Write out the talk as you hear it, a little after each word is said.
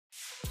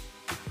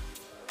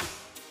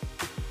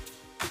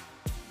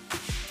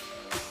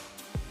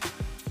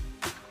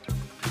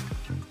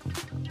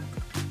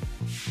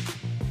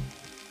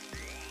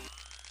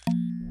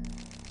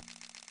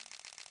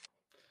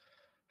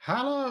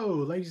Hello,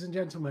 ladies and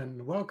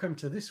gentlemen. Welcome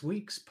to this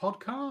week's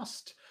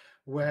podcast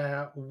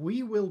where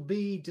we will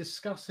be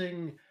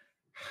discussing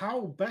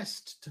how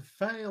best to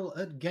fail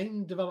at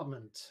game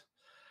development.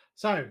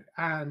 My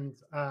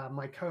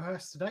co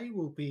host today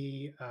will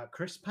be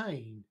Chris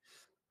Payne.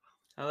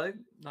 Hello,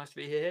 nice to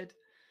be here.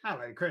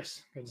 Hello,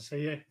 Chris. Good to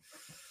see you.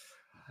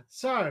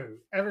 So,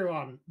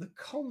 everyone, the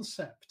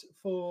concept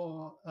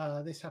for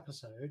this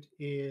episode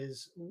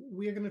is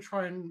we're going to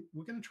try and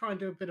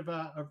do a bit of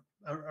a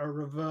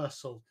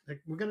reversal.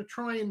 We're going to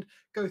try and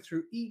go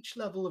through each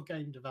level of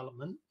game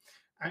development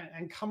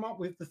and come up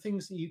with the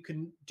things that you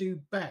can do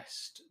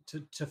best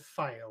to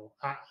fail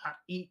at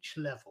each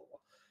level.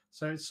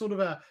 So it's sort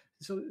of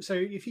so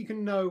if you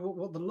can know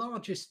what the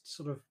largest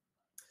sort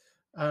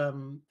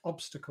of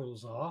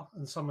obstacles are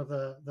and some of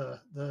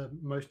the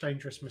most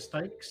dangerous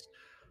mistakes,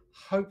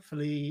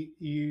 hopefully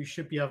you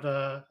should be able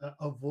to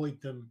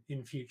avoid them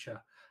in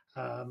future.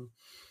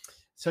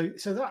 So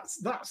that's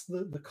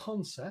the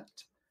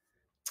concept.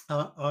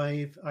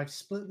 I've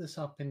split this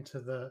up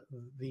into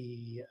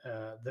the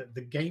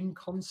game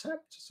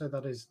concept. So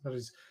that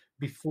is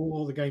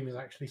before the game is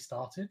actually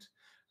started.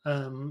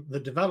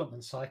 The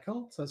development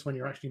cycle. So that's when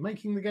you're actually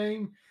making the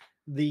game.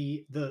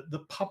 The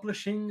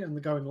publishing and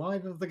the going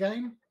live of the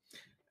game,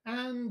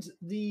 and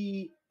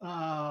the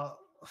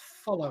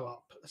follow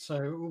up.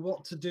 So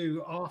what to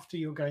do after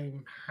your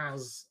game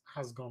has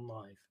gone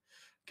live.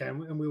 Okay,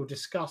 and we will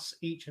discuss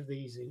each of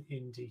these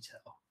in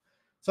detail.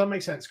 Does that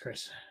make sense,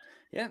 Chris?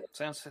 Yeah,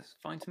 sounds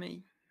fine to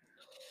me.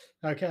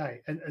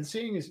 Okay, and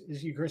seeing as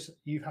you, Chris,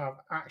 you have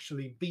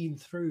actually been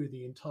through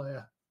the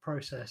entire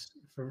process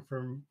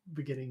from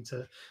beginning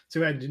to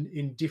end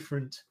in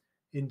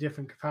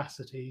different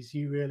capacities,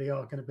 you really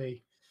are going to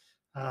be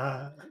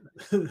a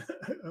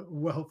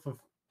wealth of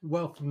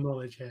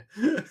knowledge here.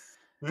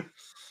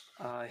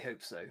 I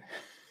hope so.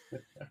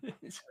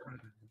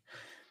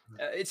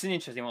 It's an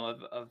interesting one.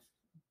 I've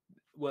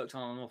worked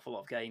on an awful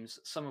lot of games,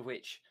 some of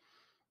which,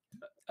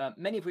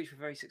 many of which were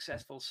very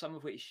successful, some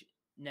of which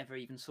never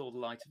even saw the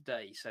light of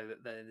day. So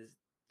that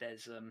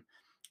there's and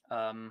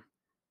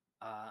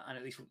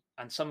at least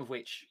and some of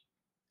which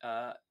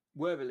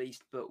were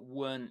released but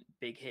weren't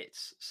big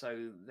hits.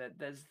 So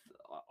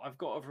I've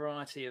got a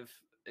variety of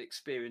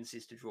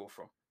experiences to draw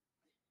from.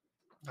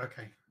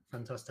 Okay,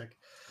 fantastic.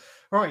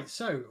 All right,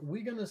 so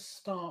we're going to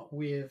start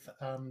with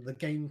the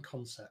game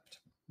concept.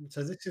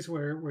 So this is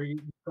where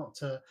you've got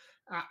to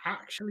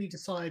actually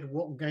decide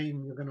what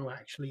game you're going to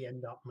actually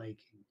end up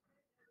making.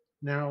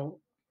 Now,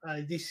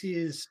 this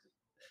is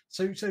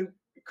so.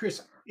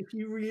 Chris, if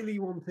you really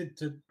wanted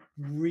to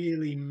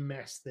really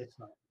mess this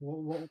up,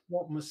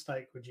 what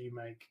mistake would you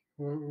make?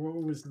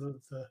 What was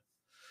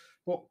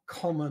what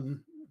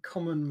common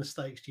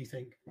mistakes do you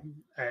think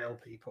ail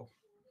people?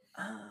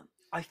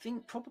 I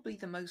think probably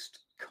the most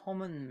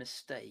common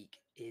mistake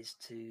is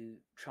to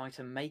try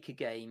to make a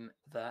game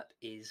that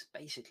is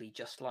basically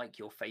just like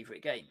your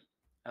favorite game.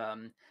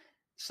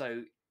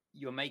 So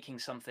you're making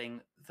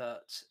something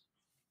that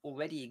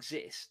already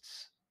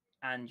exists,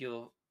 and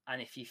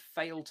if you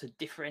fail to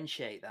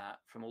differentiate that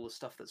from all the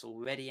stuff that's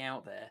already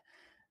out there,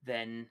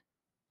 then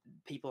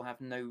people have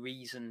no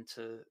reason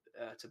to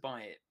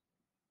buy it.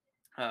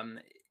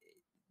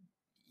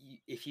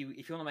 If you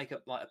want to make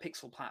up like a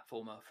pixel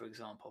platformer, for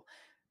example,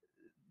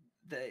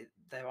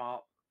 there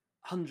are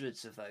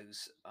hundreds of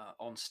those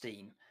on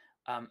Steam.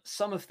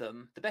 Some of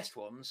them, the best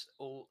ones,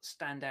 all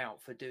stand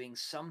out for doing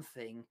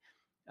something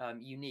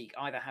unique,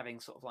 either having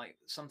sort of like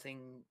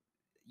something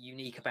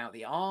unique about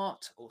the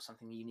art or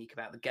something unique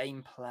about the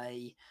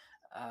gameplay,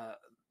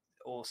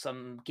 or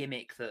some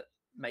gimmick that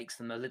makes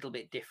them a little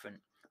bit different.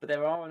 But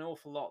there are an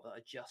awful lot that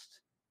are just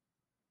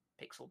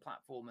pixel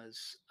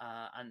platformers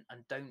and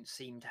don't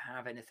seem to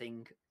have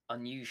anything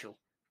unusual.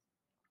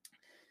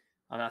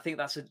 And I think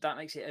that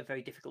makes it a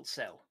very difficult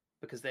sell,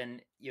 because then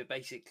you're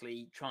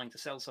basically trying to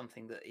sell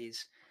something that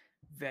is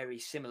very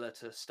similar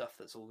to stuff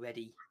that's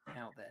already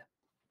out there.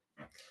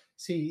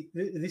 See,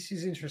 this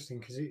is interesting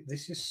because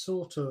this is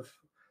sort of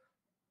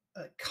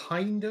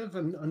kind of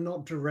and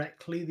not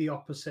directly the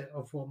opposite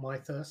of what my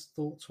first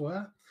thoughts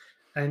were.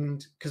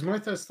 And because my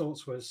first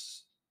thoughts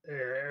was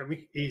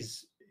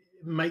is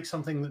make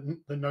something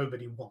that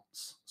nobody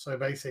wants. So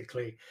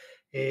basically,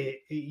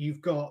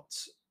 you've got,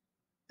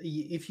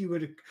 if you were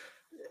to,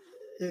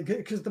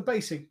 because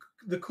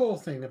the core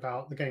thing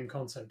about the game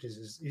concept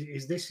is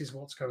this is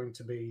what's going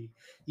to be,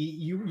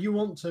 you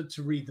want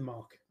to read the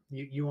market.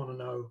 You want to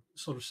know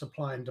sort of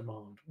supply and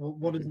demand.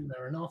 What isn't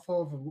there enough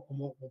of, and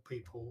what will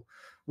people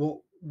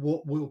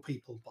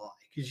buy?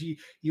 Because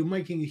you're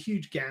making a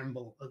huge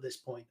gamble at this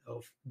point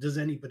of, does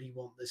anybody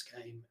want this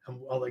game, and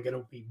are they going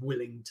to be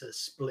willing to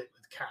split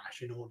with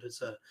cash in order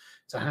to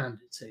hand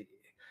it to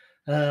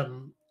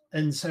you?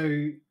 And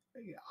so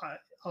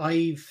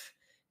I've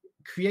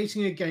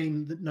creating a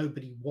game that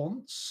nobody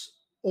wants,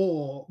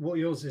 or what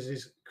yours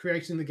is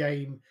creating the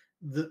game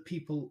that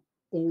people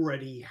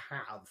already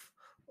have,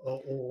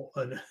 or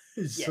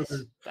yes, sort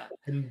of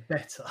and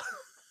better.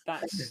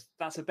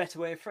 That's a better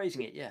way of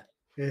phrasing it. Yeah,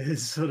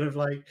 It's sort of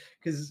like,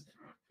 because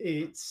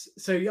it's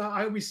so yeah,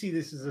 I always see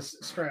this as a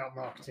straight up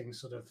marketing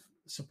sort of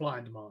supply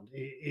and demand.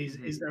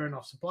 Is there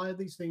enough supply of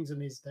these things,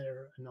 and is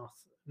there enough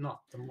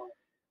not the money?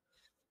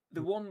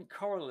 The one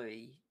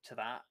corollary to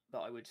that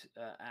I would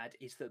add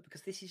is that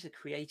because this is a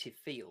creative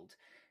field,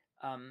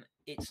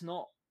 it's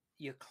not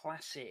your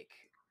classic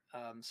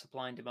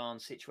supply and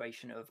demand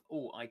situation of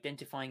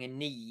identifying a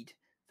need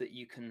that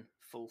you can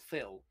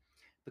fulfill,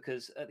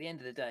 because at the end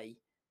of the day,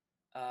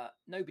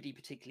 nobody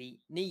particularly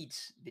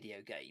needs video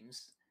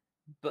games,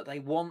 but they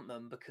want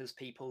them because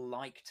people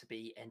like to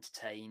be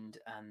entertained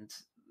and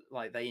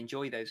like they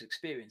enjoy those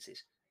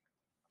experiences.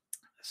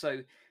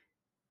 So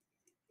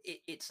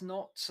it's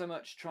not so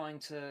much trying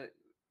to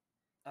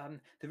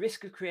the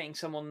risk of creating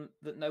someone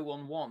that no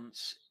one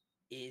wants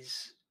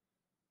is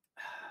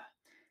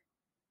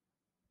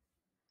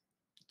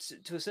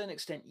to a certain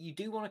extent, you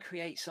do want to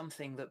create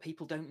something that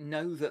people don't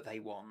know that they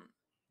want,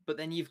 but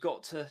then you've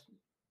got to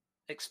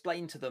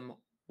explain to them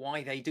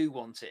why they do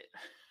want it.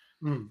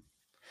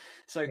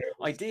 So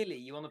ideally,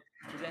 you want to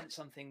present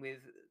something with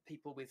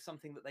people with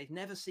something that they've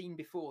never seen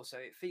before, so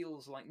it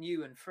feels like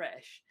new and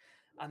fresh,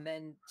 and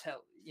then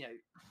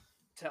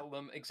tell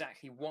them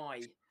exactly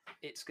why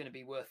it's going to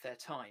be worth their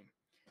time.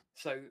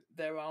 So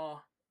there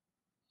are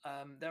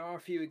a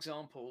few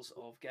examples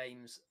of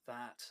games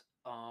that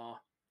are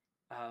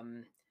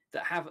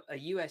that have a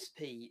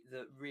USP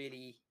that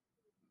really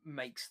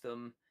makes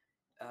them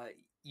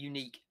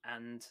unique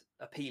and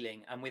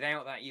appealing, and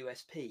without that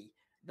USP,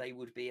 they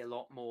would be a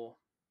lot more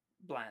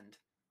bland.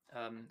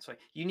 Sorry,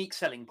 unique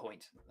selling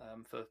point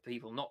for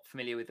people not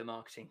familiar with the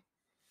marketing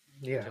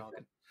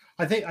jargon.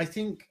 I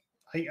think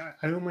I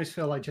almost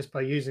feel like just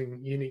by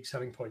using unique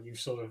selling point, you've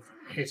sort of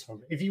hit on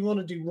it. If you want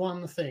to do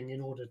one thing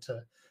in order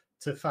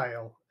to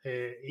fail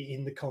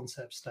in the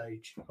concept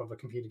stage of a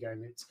computer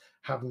game, it's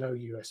have no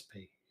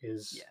USP.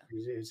 Is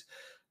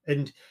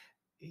and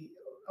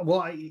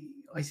what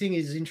I think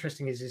is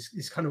interesting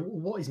is kind of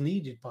what is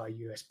needed by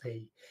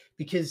USP,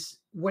 because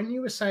when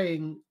you were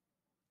saying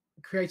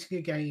creating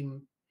a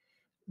game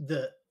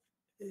that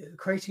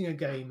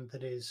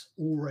is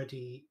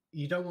already,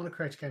 you don't want to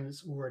create a game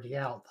that's already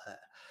out there.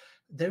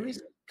 There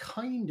is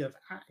kind of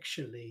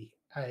actually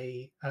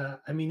I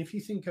mean, if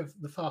you think of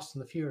the Fast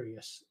and the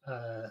Furious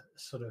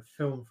sort of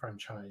film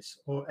franchise,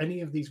 or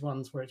any of these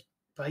ones where it's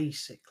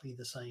basically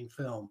the same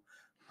film,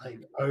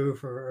 like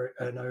over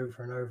and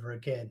over and over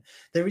again,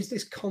 there is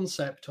this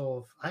concept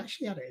of, I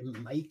actually had it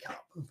in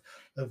Makeup,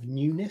 of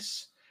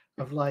newness,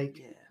 of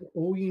like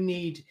all you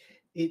need,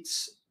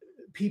 it's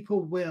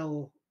people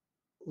will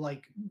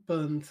like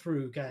burn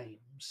through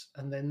games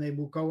and then they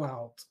will go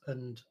out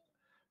and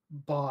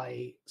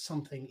buy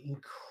something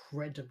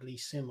incredibly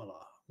similar.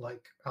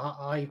 Like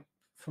I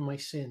for my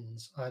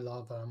sins, I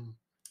love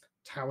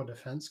tower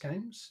defense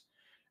games,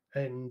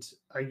 and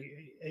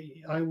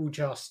I will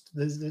just,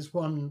 there's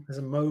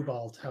a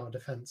mobile tower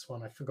defense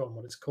one, I've forgotten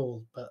what it's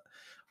called, but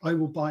I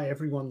will buy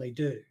every one they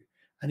do,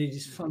 and it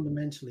is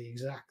fundamentally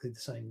exactly the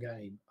same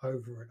game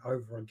over and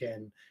over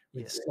again,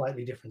 with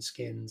slightly different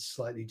skins,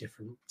 slightly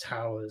different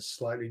towers,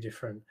 slightly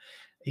different,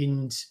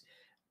 and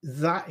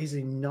that is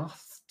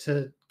enough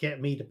to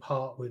get me to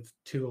part with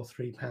 £2 or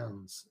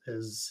 £3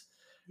 as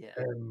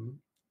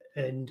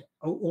and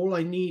all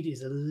I need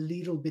is a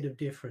little bit of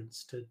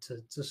difference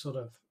to sort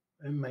of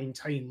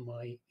maintain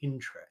my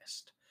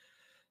interest.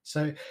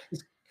 So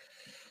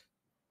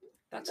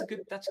that's a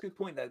good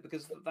point, though,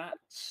 because that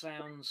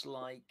sounds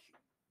like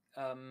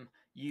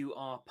you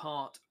are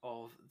part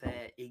of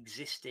their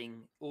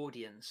existing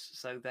audience,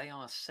 so they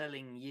are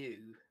selling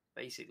you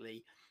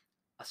basically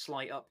a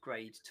slight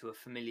upgrade to a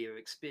familiar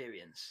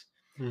experience,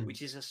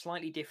 which is a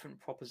slightly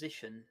different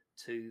proposition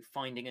to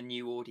finding a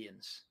new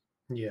audience.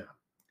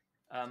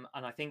 And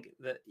I think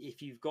that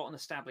if you've got an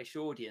established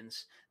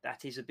audience,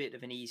 that is a bit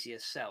of an easier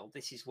sell.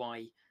 This is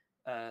why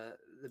the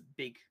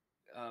big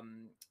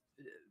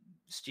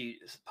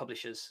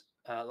publishers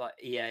like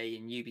EA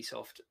and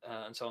Ubisoft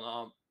and so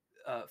on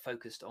are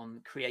focused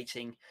on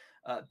creating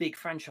big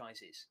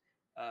franchises.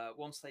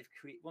 Once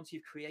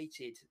you've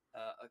created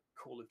a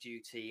Call of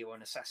Duty or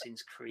an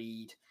Assassin's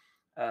Creed,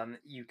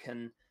 you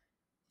can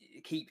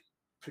keep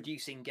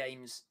producing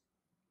games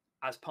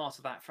as part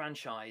of that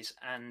franchise,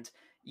 and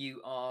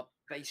you are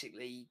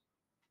basically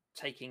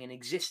taking an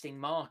existing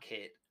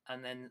market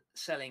and then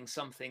selling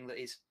something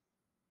that is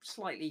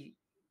slightly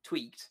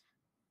tweaked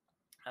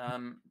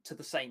to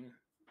the same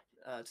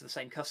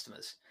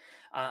customers,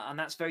 and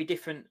that's very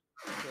different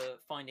to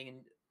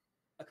finding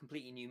a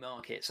completely new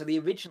market. So the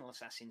original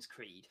Assassin's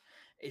Creed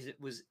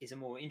is a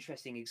more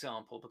interesting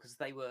example, because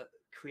they were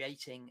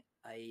creating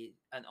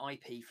an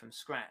IP from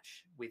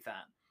scratch with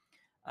that,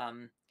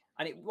 and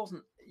it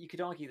wasn't. You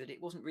could argue that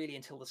it wasn't really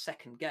until the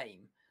second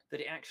game that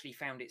it actually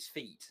found its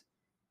feet,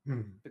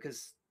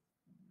 because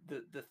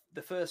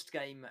the first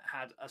game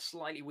had a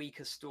slightly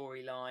weaker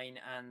storyline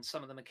and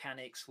some of the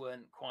mechanics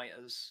weren't quite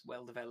as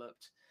well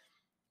developed.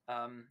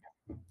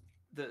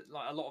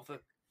 Like a lot of the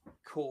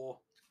core,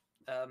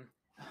 a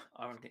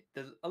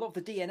lot of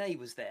the DNA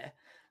was there.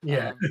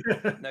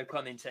 No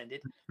pun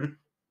intended.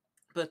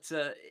 but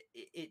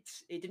it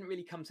didn't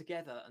really come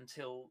together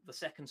until the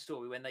second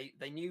story, when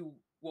they knew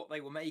what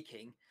they were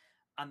making,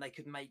 and they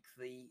could make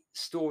the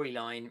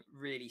storyline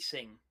really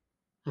sing.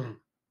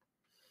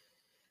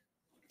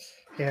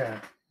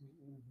 Yeah,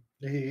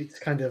 it's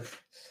kind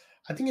of.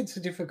 I think it's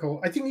a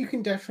difficult. I think you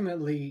can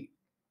definitely.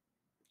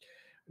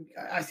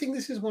 I think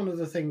this is one of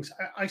the things.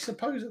 I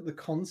suppose at the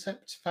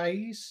concept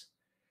phase,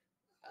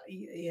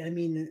 I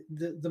mean,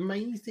 the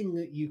main thing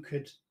that you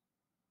could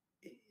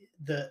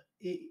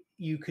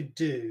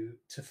do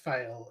to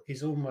fail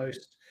is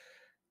almost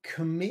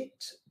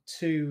commit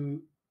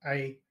to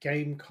a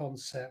game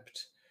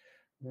concept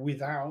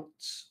without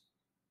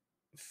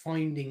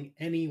finding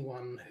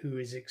anyone who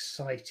is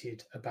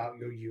excited about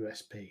your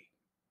USP.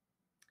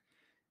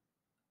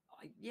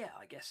 Yeah,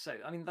 I guess so.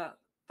 I mean, that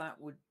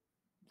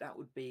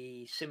would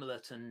be similar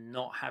to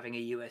not having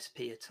a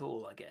USP at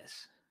all, I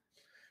guess.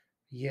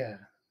 Yeah,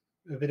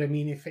 but I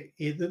mean,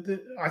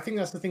 I think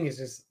that's the thing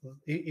is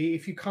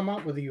if you come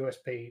up with a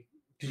USP,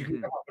 because you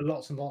can come up with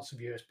lots and lots of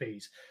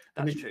USPs,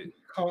 and That's then true. you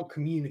can't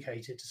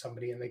communicate it to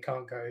somebody, and they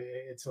can't go.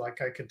 It's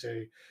like I could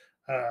do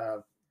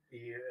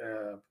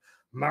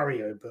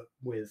Mario, but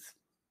with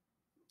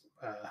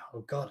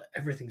oh god,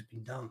 everything's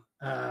been done.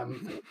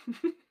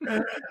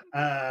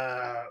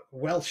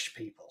 Welsh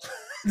people.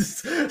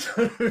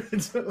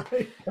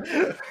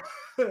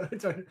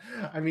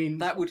 I mean,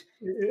 that would.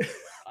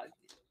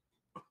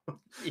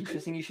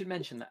 Interesting you should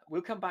mention that.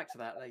 We'll come back to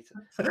that later.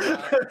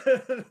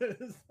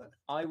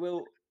 I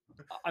will.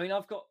 I mean,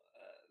 I've got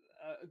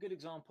a good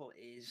example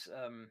is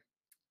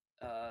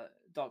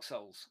Dark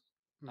Souls.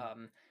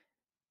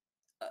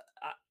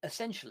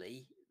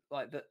 Essentially,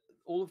 like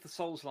all of the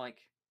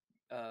Souls-like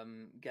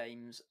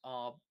games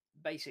are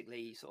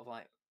basically sort of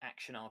like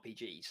action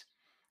RPGs.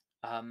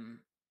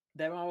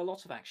 There are a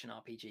lot of action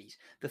RPGs.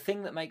 The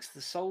thing that makes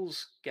the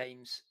Souls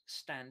games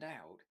stand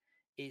out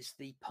is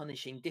the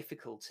punishing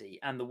difficulty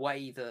and the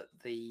way that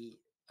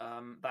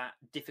that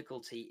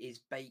difficulty is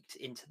baked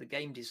into the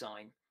game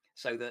design,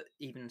 so that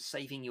even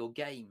saving your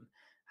game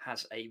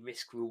has a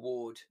risk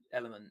reward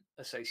element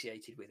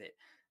associated with it.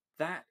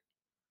 That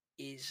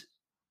is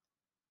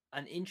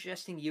an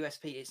interesting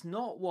USP. It's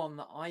not one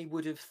that I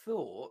would have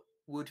thought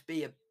would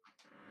be a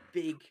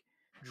big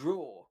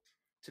draw,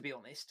 to be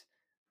honest,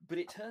 but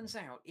it turns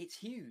out it's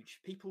huge.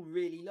 People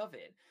really love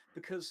it,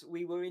 because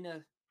we were in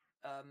a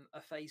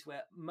phase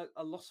where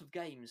a lot of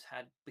games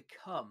had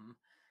become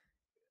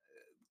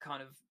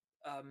kind of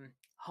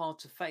hard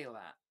to fail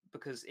at,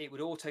 because it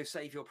would auto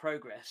save your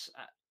progress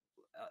at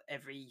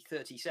every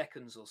 30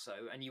 seconds or so,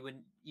 and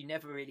you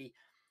never really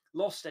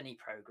lost any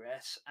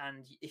progress,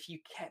 and if you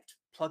kept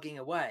plugging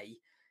away,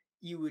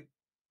 you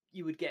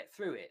would get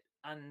through it.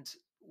 And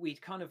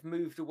we'd kind of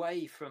moved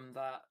away from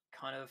that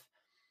kind of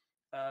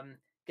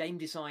game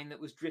design that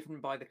was driven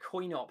by the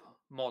coin-op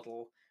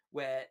model,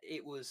 where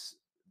it was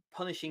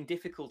punishing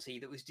difficulty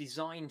that was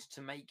designed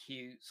to make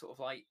you sort of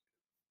like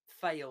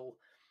fail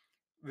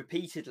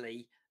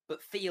repeatedly but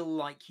feel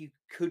like you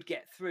could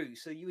get through,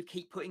 so you would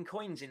keep putting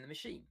coins in the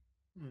machine.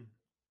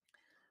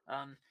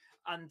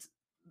 And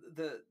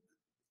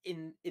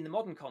in the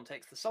modern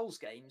context, the Souls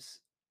games,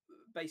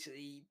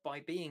 basically by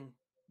being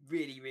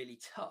really, really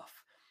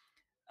tough,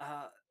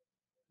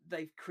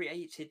 they've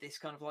created this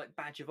kind of like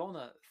badge of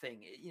honor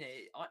thing. You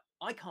know,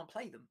 I can't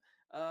play them.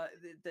 I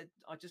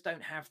just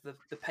don't have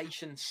the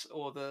patience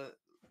or the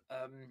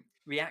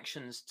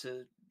reactions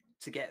to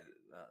get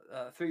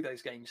through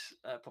those games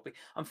properly.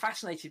 I'm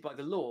fascinated by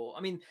the lore.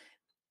 I mean,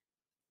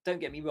 don't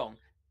get me wrong,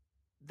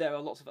 there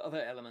are lots of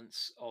other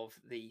elements of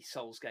the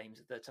Souls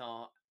games that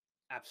are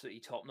absolutely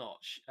top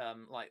notch,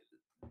 like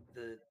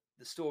the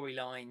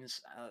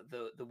storylines,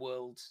 the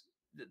world,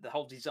 the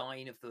whole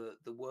design of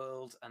the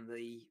world and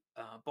the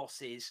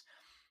bosses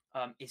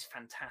is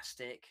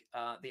fantastic.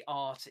 The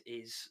art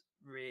is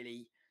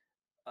really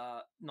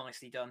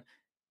nicely done.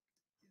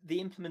 The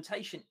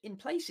implementation in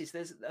places,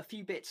 there's a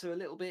few bits are a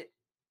little bit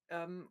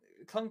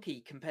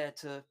clunky compared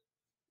to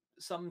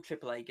some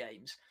AAA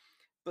games,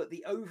 but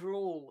the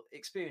overall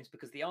experience,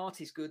 because the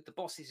art is good, the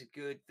bosses are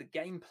good, the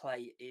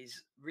gameplay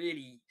is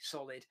really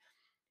solid,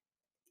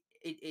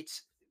 it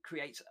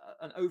creates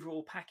an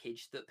overall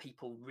package that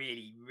people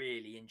really,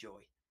 really enjoy.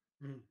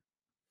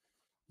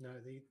 No,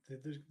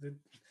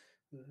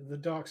 the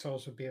Dark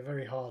Souls would be a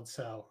very hard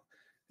sell.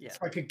 It's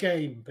Yeah. like a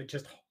game, but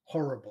just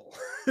horrible.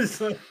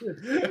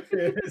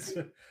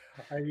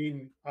 I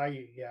mean,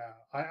 I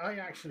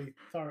actually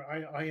thought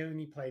I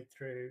only played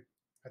through.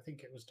 I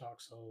think it was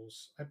Dark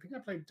Souls. I think I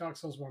played Dark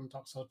Souls 1,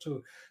 Dark Souls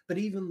 2, but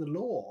even the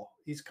lore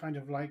is kind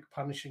of like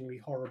punishingly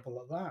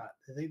horrible at that.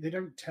 They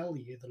don't tell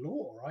you the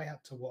lore. I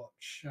had to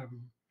watch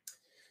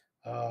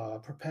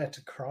Prepare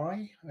to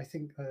Cry, I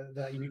think,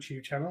 that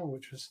YouTube channel,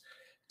 which was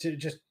to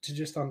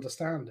just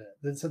understand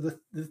it. So the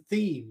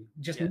theme,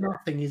 just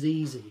nothing is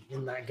easy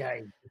in that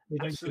game.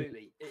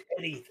 Absolutely.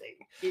 Anything.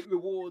 It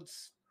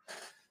rewards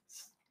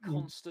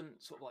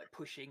constant sort of like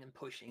pushing and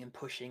pushing and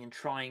pushing and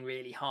trying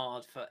really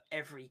hard for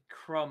every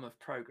crumb of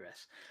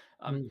progress.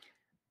 And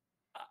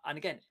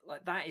again,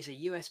 like that is a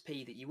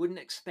USP that you wouldn't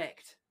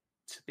expect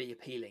to be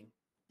appealing,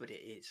 but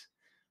it is.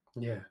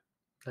 Yeah,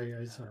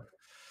 you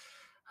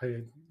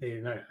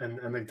know,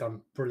 and they've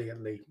done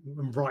brilliantly,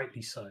 and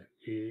rightly so.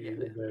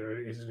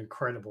 It's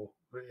incredible.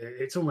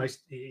 It's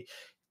almost, it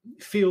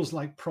feels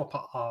like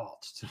proper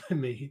art to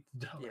me.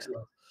 Dark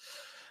Souls.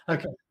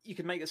 Okay. You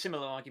could make a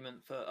similar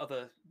argument for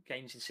other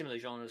games in similar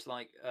genres,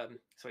 like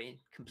in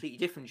completely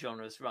different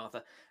genres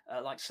rather,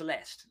 like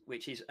Celeste,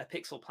 which is a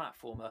pixel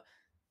platformer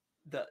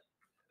that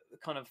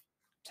kind of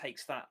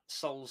takes that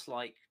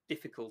Souls-like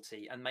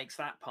difficulty and makes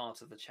that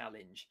part of the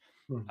challenge.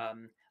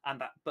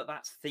 But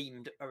that's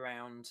themed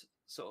around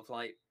sort of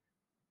like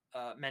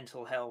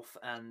mental health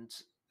and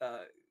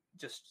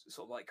just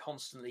sort of like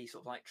constantly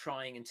sort of like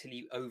trying until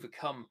you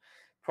overcome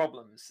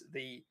problems.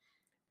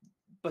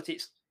 But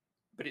it's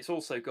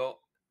also got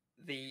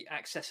the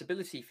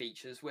accessibility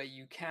features where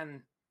you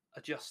can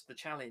adjust the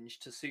challenge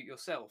to suit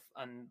yourself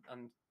and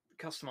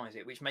customize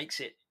it, which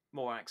makes it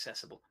more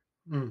accessible,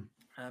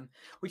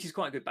 which is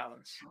quite a good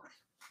balance.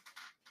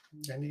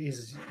 And it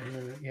is,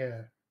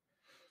 yeah.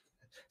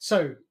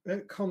 So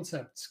at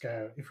concept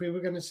scale, if we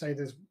were going to say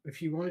this,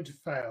 if you wanted to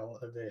fail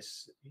at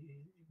this,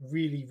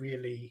 really,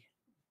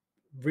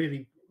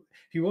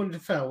 if you wanted to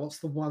fail, what's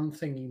the one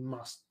thing you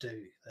must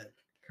do then?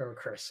 Go on,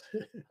 Chris.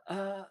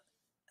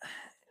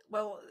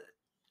 Well,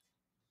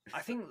 I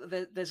think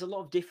there's a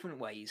lot of different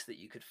ways that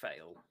you could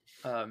fail.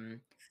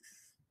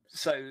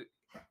 So,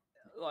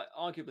 like,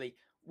 arguably,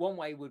 one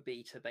way would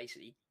be to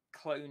basically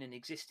clone an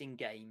existing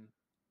game,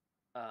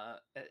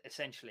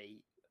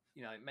 essentially,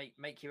 you know,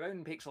 make your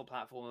own pixel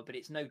platformer, but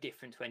it's no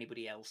different to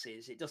anybody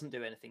else's. It doesn't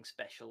do anything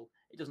special.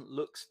 It doesn't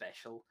look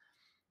special.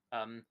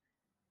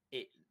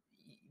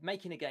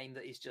 Making a game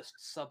that is just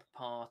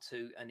subpar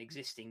to an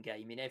existing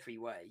game in every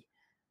way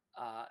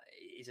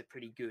is a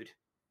pretty good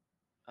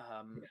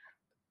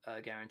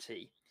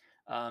guarantee.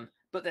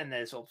 But then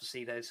there's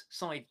obviously those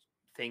side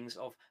things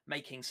of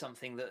making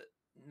something that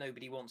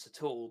nobody wants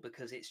at all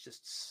because it's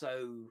just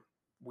so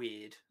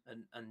weird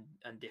and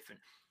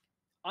different.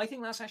 I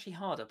think that's actually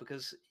harder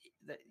because,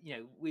 you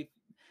know,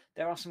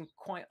 there are some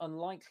quite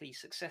unlikely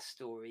success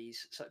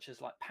stories, such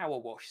as like Power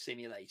Wash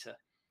Simulator.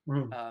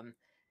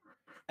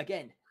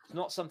 Again, it's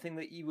not something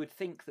that you would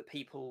think that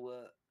people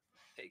were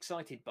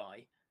excited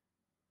by,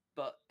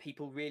 but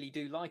people really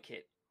do like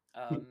it.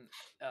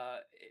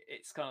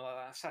 It's kind of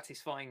like a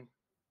satisfying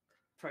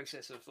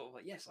process of sort of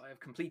like, yes, I have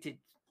completed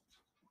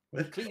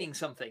cleaning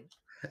something.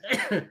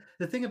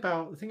 The thing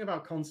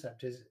about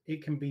concept is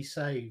it can be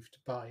saved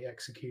by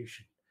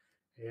execution.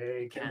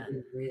 It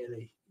can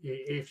really,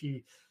 if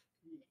you,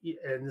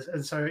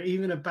 and so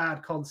even a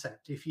bad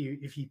concept, if you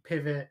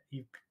pivot,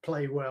 you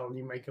play well, and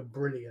you make a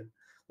brilliant,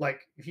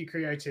 like if you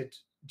created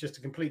just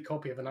a complete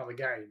copy of another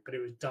game, but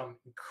it was done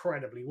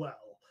incredibly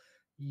well,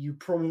 you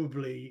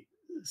probably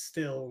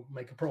still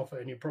make a profit,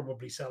 and you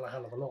probably sell a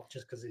hell of a lot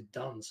just because it's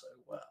done so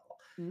well.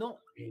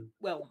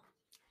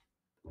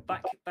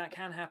 That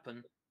can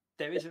happen.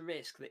 There is a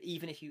risk that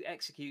even if you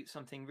execute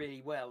something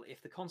really well,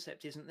 if the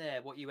concept isn't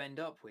there, what you end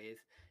up with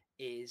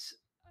is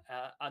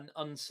an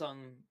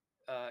unsung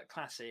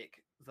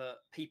classic that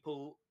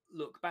people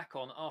look back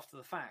on after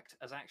the fact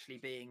as actually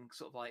being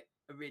sort of like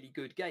a really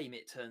good game,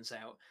 it turns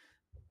out.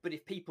 But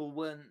if people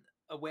weren't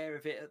aware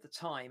of it at the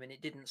time and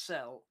it didn't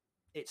sell,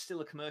 it's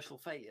still a commercial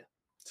failure.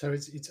 So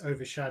it's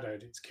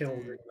overshadowed. It's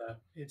killed in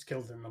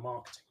the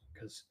marketing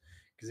because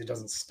it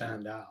doesn't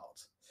stand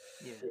out.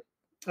 Yeah.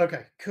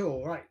 Okay,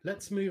 cool. Right,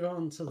 let's move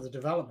on to the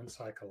development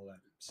cycle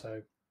then.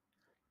 So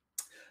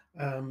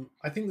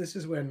I think this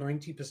is where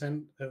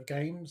 90% of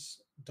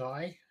games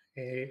die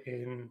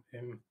in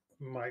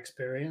my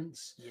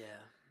experience.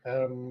 Yeah.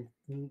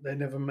 They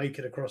never make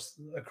it across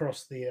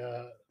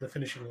the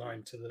finishing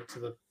line to the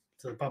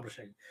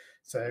publishing.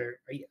 So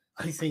I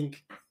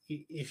think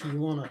if you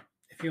wanna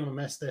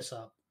mess this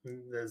up,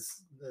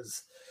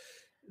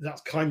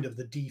 that's kind of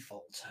the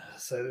default.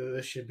 So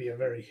this should be a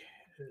very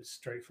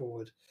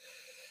straightforward.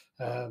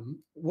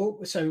 What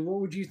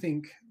would you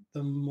think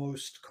the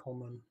most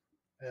common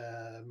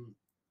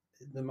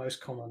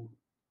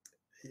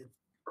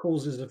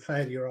causes of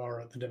failure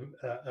are at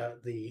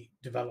the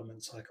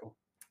development cycle?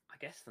 I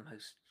guess the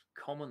most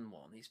common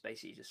one is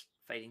basically just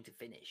failing to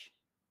finish,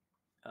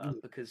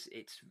 because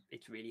it's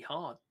really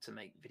hard to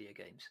make video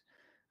games.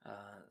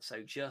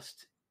 So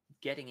just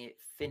getting it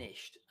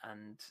finished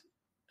and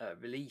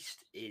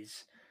released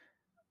is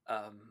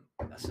a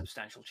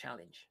substantial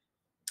challenge.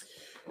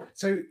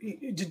 So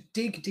to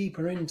dig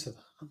deeper into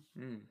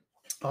that,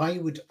 I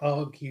would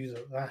argue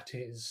that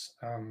is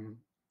a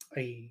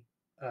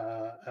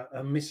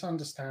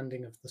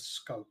misunderstanding of the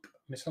scope,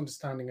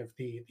 misunderstanding of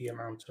the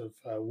amount of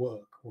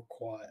work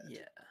required.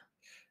 Yeah.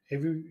 I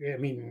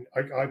mean,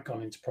 I've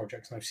gone into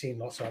projects and I've seen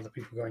lots of other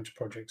people go into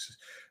projects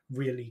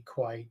really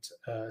quite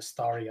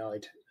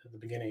starry-eyed at the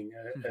beginning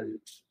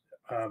and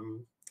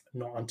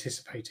not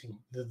anticipating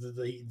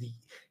the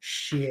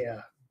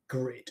sheer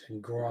grit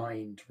and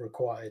grind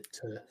required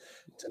to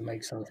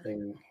make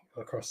something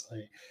across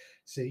the.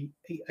 So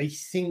I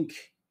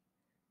think,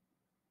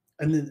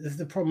 and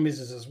the problem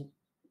is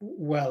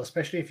well,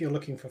 especially if you're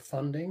looking for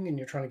funding and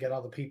you're trying to get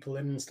other people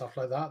in and stuff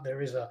like that,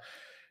 there is a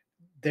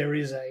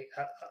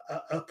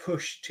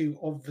push to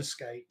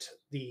obfuscate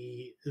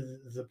the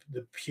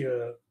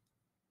pure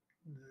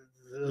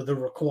the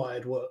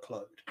required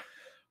workload.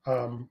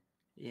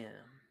 Yeah.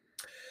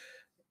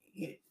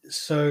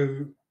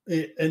 So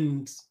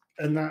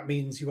and that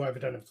means you either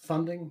don't have the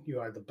funding,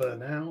 you either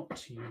burn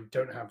out, you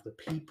don't have the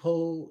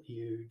people,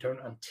 you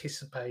don't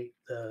anticipate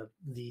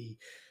the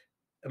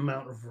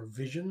amount of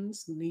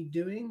revisions that need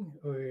doing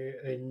or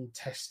in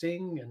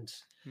testing and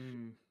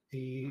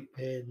the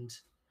and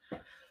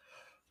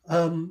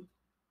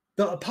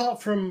but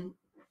apart from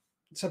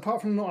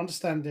not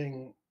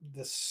understanding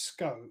the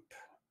scope,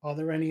 are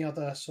there any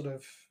other sort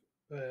of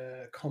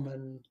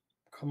common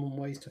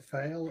ways to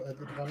fail at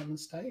the development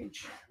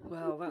stage?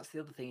 Well, that's the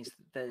other thing is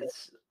that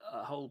there's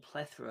a whole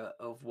plethora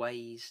of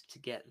ways to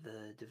get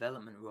the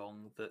development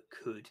wrong that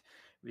could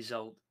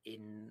result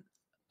in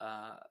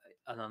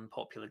an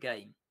unpopular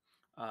game.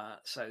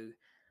 So,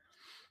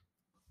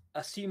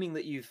 assuming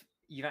that you've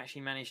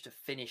actually managed to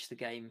finish the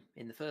game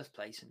in the first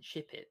place and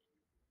ship it,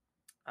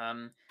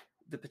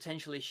 the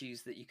potential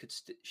issues that you could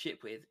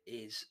ship with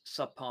is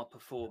subpar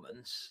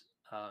performance.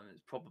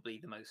 It's probably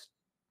the most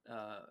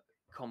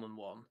common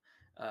one,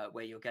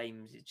 where your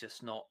game is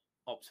just not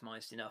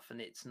optimized enough, and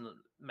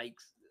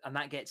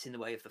that gets in the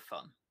way of the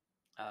fun.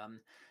 Um,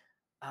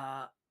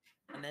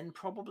 and then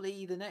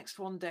probably the next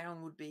one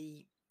down would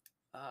be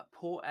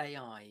poor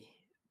AI,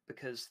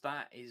 because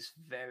that is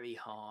very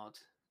hard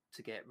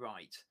to get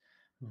right.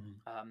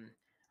 I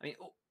mean,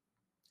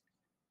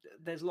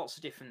 there's lots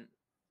of different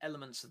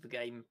elements of the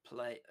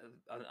gameplay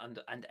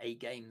and a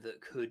game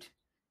that could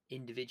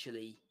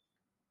individually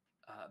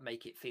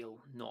make it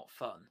feel not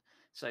fun.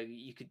 So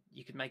you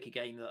could make a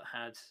game that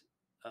had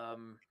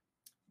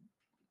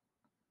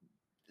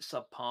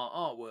subpar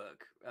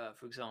artwork,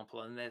 for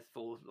example, and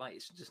therefore like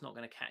it's just not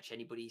going to catch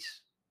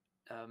anybody's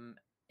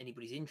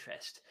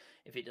interest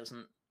if it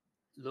doesn't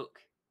look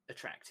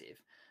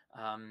attractive.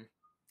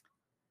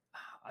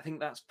 I think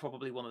that's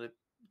probably one of the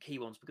key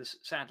ones, because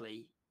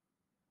sadly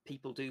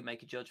people do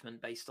make a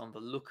judgment based on the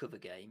look of a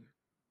game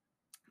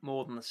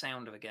more than the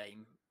sound of a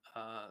game,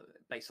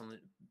 based on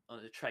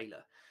the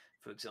trailer,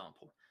 for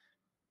example.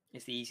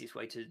 It's the easiest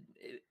way to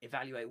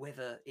evaluate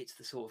whether it's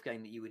the sort of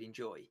game that you would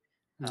enjoy.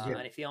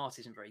 And if the art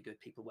isn't very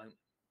good, people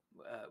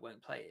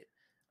won't play it.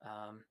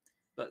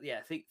 But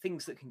yeah,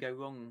 things that can go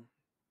wrong,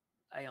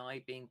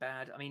 AI being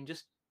bad. I mean,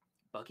 just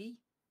buggy.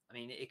 I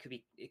mean, it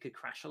could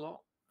crash a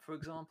lot, for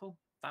example.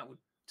 That would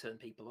turn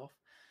people off.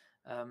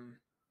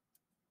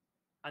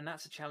 And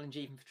that's a challenge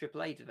even for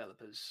AAA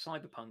developers.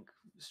 Cyberpunk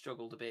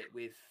struggled a bit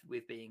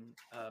with being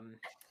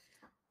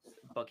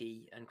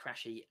buggy and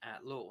crashy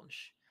at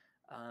launch.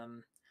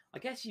 I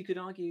guess you could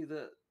argue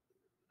that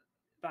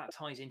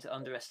ties into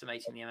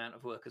underestimating the amount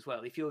of work as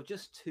well. If you're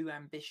just too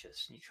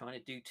ambitious and you're trying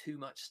to do too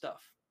much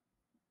stuff,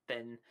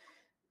 then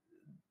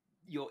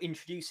you're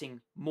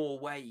introducing more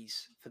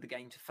ways for the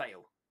game to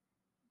fail.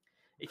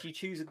 If you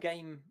choose a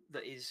game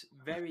that is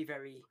very,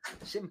 very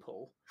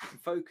simple and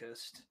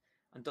focused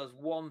and does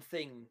one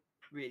thing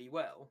really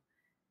well,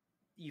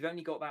 you've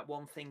only got that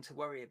one thing to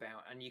worry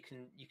about, and you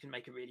can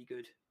make a really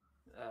good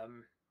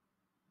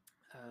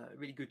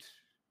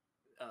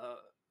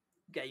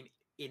game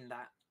in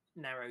that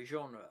narrow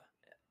genre.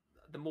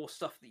 The more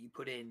stuff that you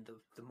put in,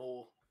 the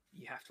more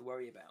you have to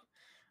worry about.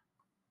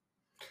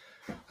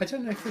 I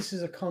don't know if this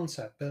is a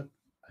concept, but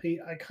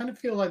I kind of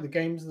feel like the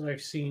games that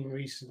I've seen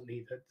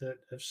recently that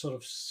have sort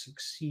of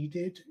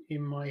succeeded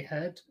in my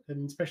head,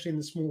 and especially in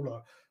the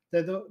smaller,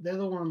 they're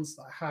the ones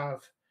that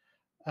have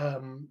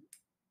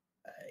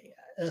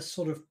a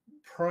sort of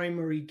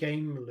primary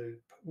game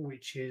loop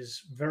which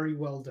is very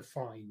well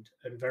defined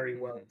and very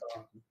well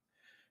done,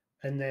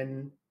 and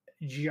then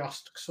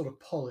just sort of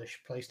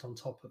polish placed on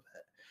top of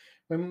it.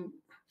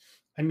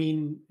 I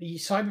mean,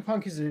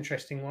 Cyberpunk is an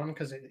interesting one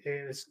because it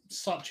was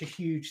such a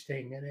huge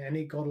thing, and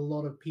it got a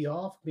lot of PR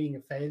for being a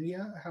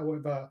failure.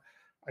 However,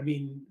 I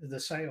mean, the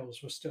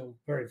sales were still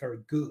very, very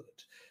good.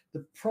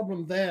 The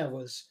problem there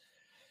was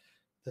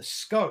the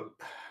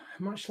scope.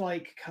 Much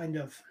like kind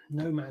of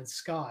No Man's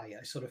Sky,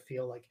 I sort of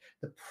feel like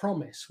the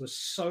promise was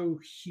so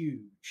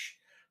huge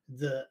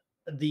that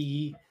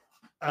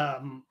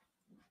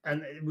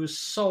and it was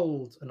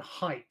sold and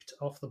hyped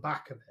off the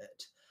back of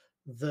it,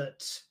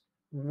 that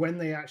when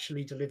they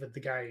actually delivered the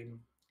game,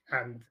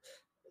 and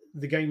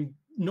the game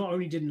not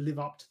only didn't live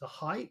up to the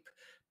hype,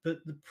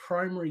 but the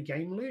primary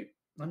game loop,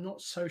 I'm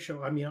not so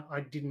sure. I mean,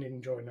 I didn't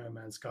enjoy No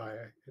Man's Sky.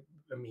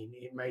 I mean,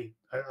 it may.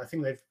 I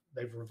think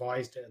they've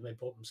revised it and they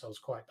brought themselves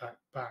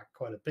back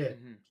quite a bit,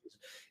 which is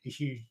a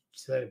huge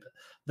thing. But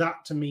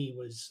that to me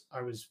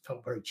I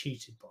felt very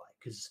cheated by,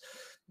 because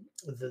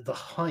the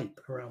hype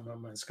around No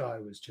Man's Sky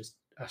was just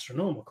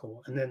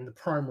astronomical, and then the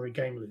primary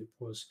game loop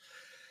was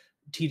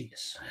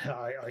tedious.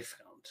 I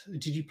found.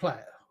 Did you play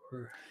it?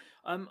 Or...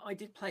 I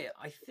did play it.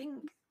 I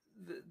think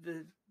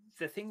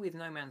the thing with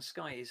No Man's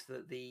Sky is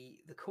that the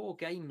core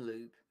game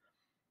loop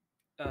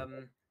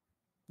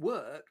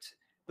worked,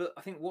 but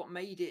I think what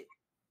made it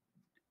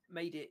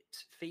made it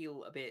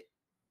feel a bit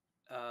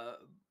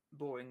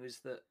boring was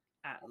that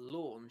at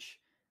launch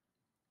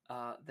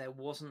there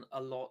wasn't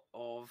a lot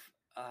of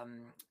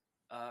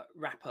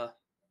wrapper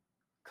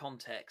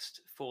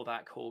context for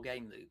that core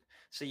game loop.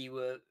 So you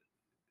were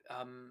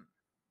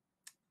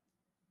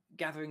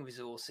gathering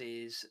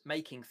resources,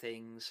 making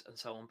things, and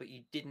so on, but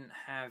you didn't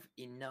have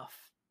enough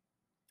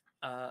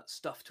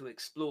stuff to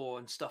explore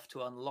and stuff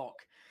to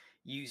unlock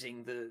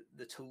using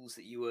the tools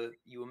that you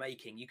were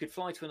making. You could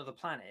fly to another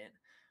planet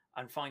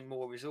and find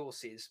more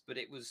resources, but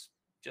it was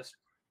just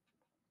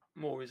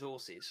more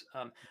resources.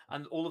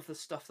 And all of the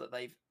stuff that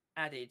they've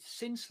added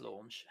since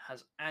launch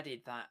has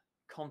added that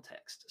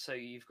context. So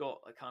you've got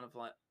a kind of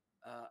like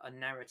a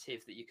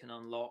narrative that you can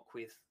unlock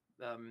with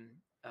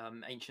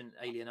ancient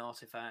alien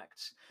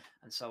artifacts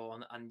and so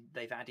on. And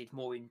they've added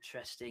more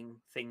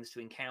interesting things to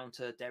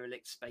encounter,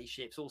 derelict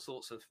spaceships, all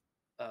sorts of.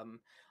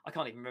 I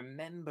can't even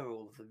remember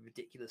all of the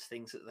ridiculous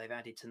things that they've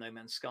added to No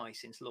Man's Sky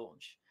since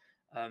launch.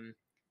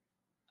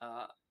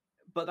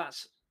 But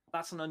that's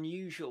an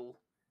unusual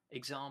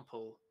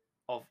example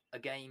of a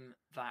game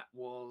that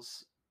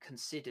was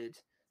considered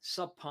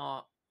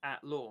subpar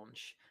at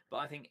launch, but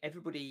I think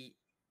everybody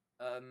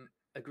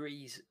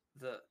agrees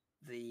that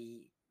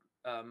the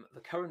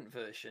current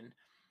version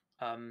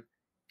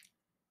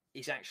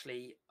is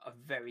actually a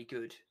very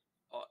good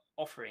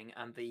offering,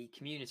 and the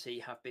community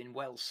have been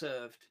well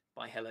served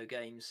by Hello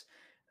Games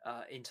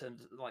in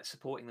terms of like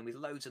supporting them with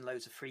loads and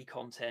loads of free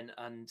content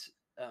and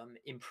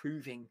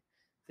improving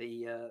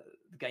the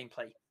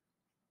gameplay.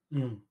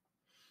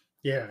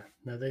 Yeah,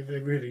 no, they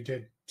really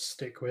did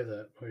stick with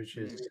it, which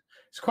is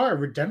it's quite a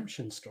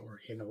redemption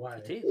story in a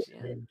way. It is, yeah.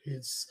 I mean,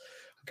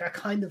 I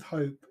kind of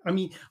hope. I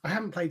mean, I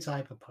haven't played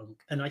Cyberpunk,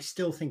 and I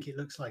still think it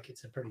looks like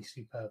it's a pretty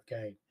superb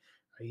game.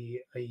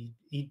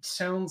 It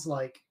sounds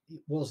like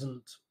it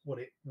wasn't what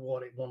it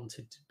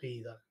wanted to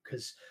be, though,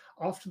 because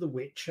after The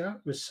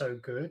Witcher was so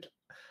good,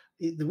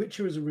 The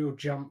Witcher was a real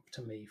jump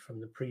to me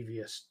from the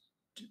previous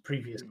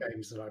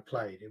games that I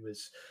played. It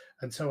was,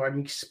 and so I'm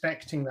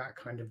expecting that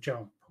kind of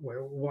jump.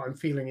 Where what I'm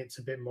feeling it's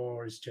a bit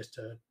more is just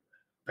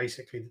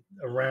basically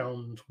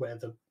around where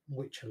The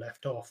Witcher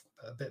left off,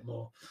 but a bit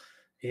more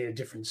in a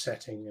different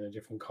setting and a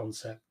different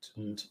concept,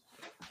 and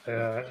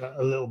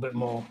a little bit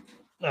more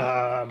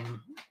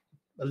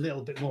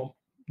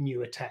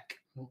newer tech.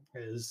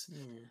 As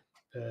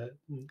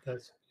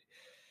that's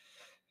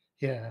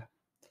yeah.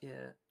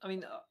 I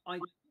mean,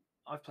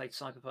 I've played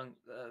Cyberpunk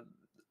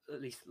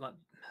at least like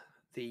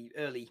the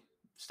early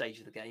stage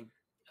of the game.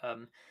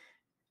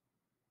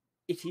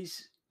 It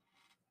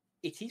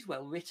is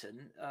well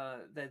written.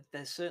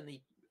 There's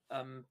certainly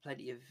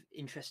plenty of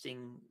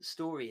interesting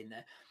story in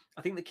there.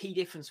 I think the key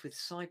difference with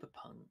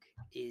Cyberpunk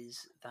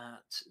is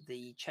that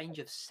the change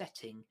of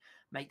setting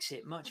makes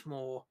it much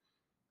more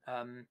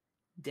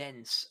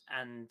dense,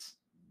 and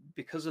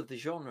because of the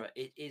genre,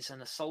 it is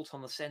an assault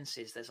on the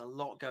senses. There's a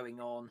lot going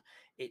on.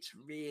 It's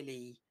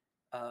really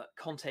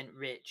content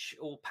rich,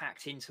 all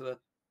packed into a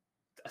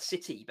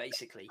city,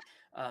 basically.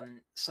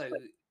 And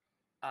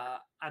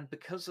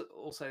because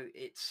also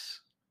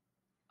it's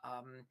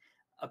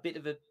a bit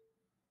of a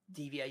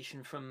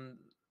deviation from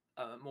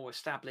more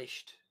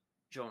established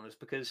genres,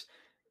 because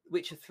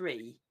Witcher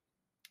 3,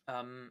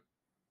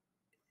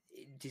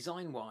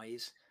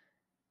 design-wise,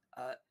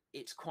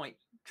 it's quite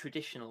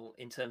traditional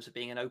in terms of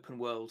being an open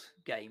world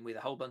game with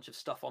a whole bunch of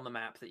stuff on the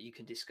map that you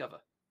can discover.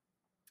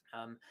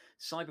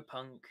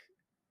 Cyberpunk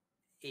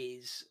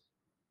is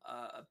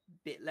a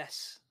bit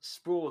less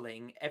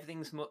sprawling.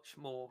 Everything's much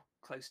more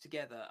close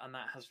together,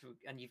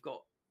 and you've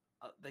got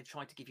they've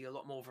tried to give you a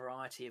lot more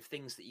variety of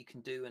things that you can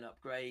do and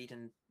upgrade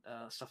and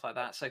stuff like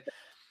that. So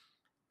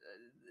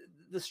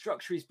the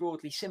structure is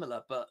broadly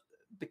similar, but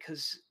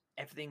because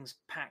everything's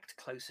packed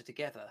closer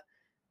together,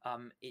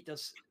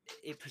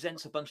 it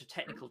presents a bunch of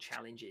technical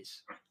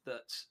challenges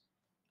that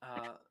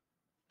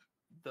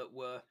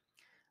were,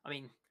 I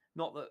mean,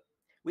 not that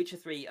Witcher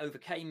 3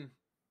 overcame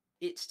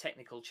its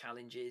technical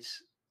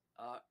challenges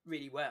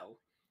really well.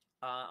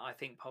 I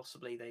think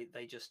possibly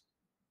they just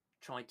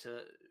tried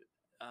to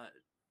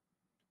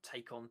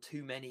take on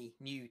too many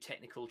new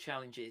technical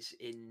challenges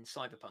in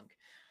Cyberpunk.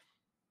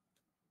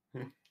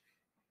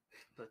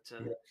 But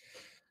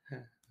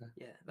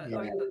I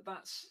mean,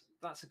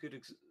 that's a good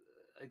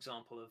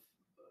example of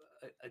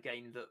a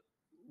game that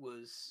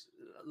was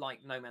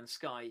like No Man's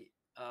Sky.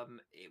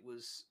 It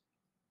was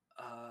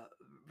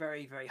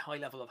very, very high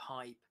level of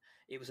hype.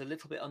 It was a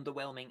little bit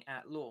underwhelming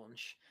at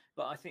launch,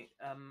 but I think,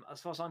 as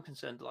far as I'm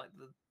concerned, like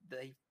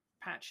they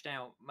patched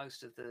out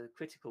most of the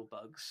critical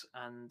bugs,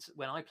 and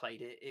when I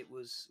played it,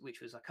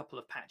 which was a couple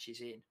of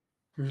patches in,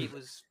 it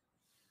was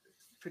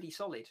pretty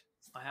solid.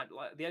 I had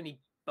like the only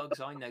bugs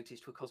I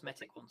noticed were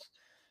cosmetic ones.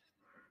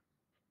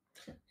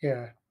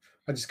 Yeah,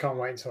 I just can't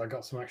wait until I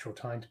got some actual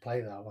time to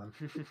play that one.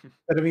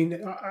 But I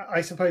mean,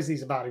 I suppose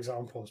these are bad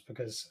examples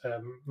because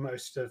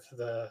most of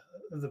the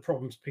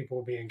problems people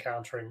will be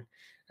encountering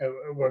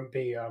won't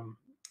be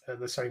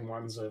the same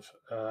ones of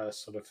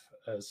sort of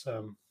as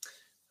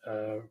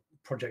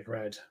Project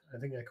Red, I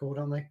think they're called,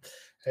 aren't they?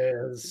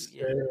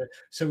 Yeah.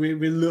 So we're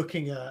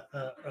looking at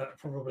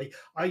probably.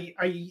 I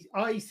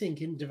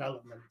think in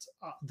development,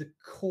 the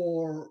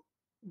core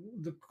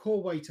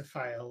way to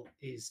fail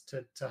is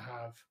to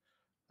have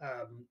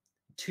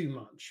too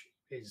much,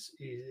 is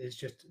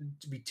just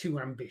to be too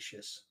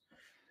ambitious,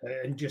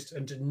 and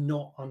to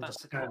not That's a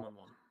understand. common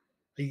one.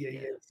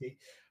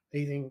 I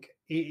think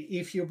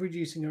if you're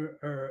producing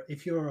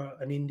if you're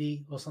an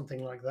indie or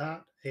something like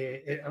that,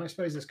 and I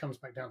suppose this comes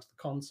back down to the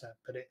concept,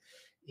 but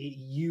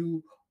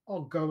you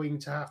are going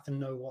to have to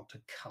know what to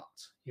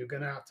cut. You're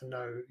going to have to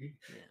know. You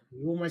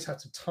almost have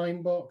to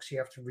time box. You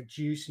have to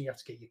reduce, and you have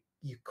to get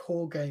your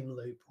core game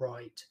loop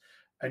right,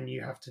 and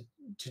you have to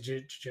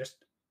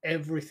just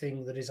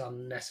everything that is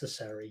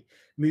unnecessary,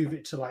 move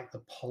it to like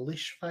the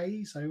polish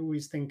phase. I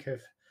always think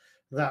of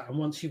that, and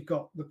once you've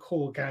got the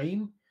core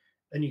game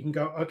and you can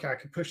go, okay, I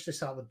could push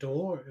this out the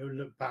door, it will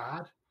look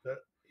bad,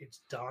 but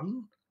it's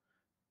done.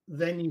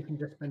 Then you can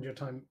just spend your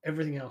time,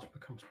 everything else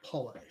becomes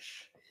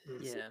polish.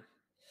 Yeah.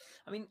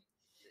 I mean,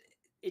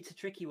 it's a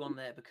tricky one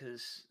there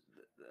because,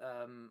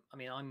 I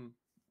mean, I'm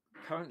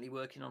currently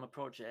working on a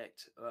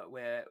project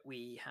where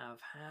we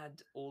have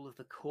had all of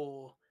the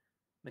core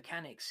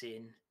mechanics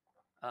in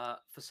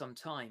for some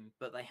time,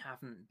 but they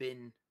haven't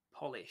been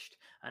polished.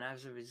 And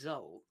as a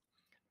result,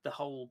 the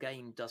whole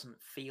game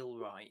doesn't feel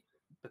right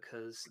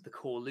because the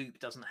core loop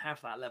doesn't have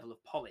that level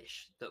of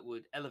polish that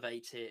would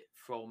elevate it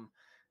from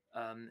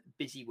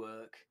busy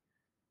work,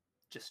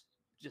 just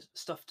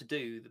stuff to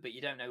do, but you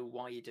don't know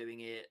why you're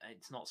doing it.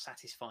 It's not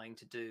satisfying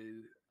to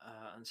do,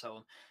 and so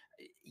on.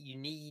 You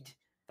need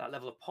that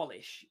level of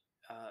polish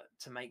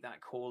to make that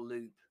core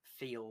loop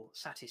feel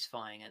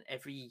satisfying, and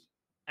every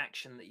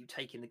action that you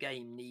take in the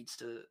game needs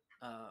to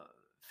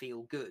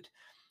feel good.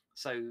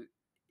 So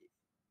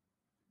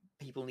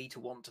people need to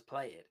want to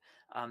play it.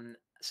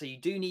 So you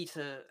do need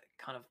to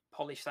kind of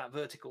polish that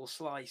vertical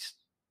slice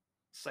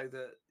so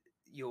that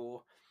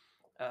your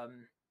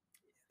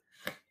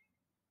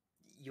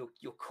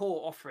your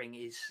core offering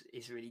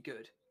is really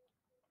good.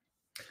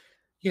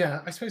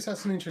 Yeah, I suppose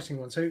that's an interesting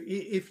one. So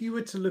if you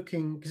were to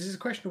looking, because it's a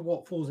question of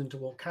what falls into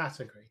what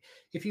category,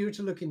 if you were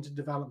to look into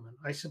development,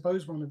 I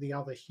suppose one of the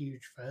other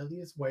huge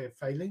way of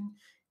failing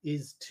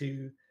is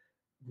to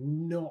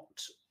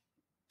not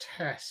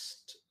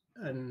test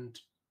and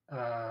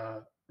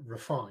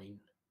refine.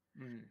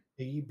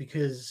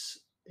 Because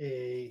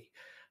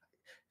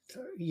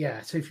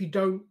so if you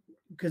don't,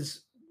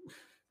 because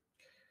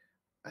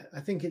I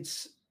think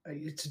it's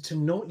to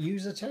not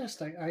use a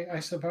test, I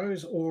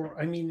suppose, or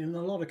I mean, in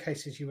a lot of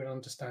cases you would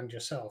understand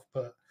yourself,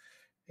 but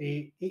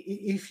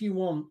if you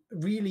want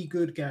really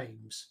good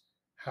games,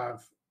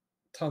 have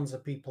tons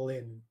of people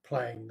in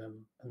playing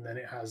them, and then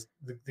it has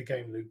the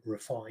game loop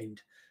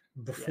refined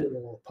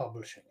before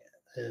publishing it.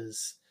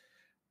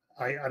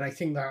 And I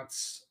think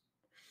that's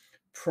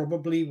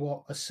probably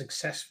what a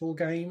successful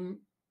game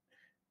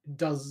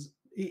does,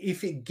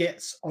 if it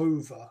gets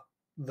over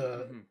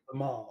the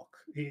mark,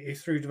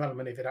 if through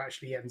development, if it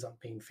actually ends up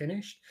being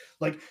finished.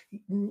 Like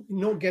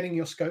not getting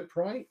your scope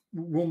right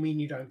will mean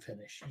you don't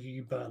finish,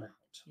 you burn out.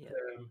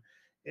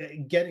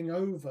 Getting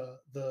over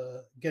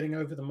the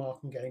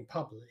mark and getting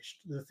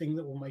published, the thing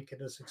that will make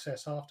it a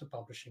success after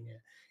publishing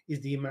it is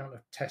the amount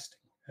of testing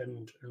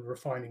and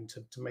refining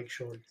to make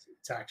sure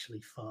it's actually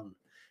fun.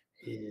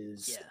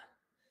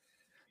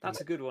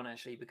 That's a good one,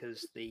 actually,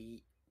 because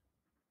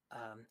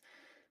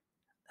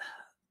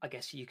I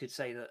guess you could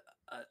say that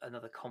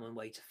another common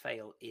way to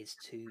fail is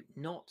to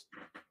not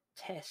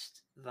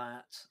test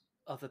that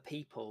other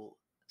people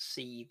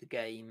see the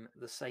game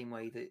the same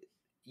way that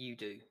you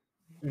do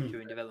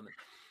during development.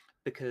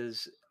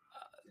 Because,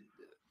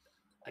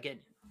 again,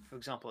 for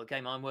example, a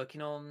game I'm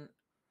working on,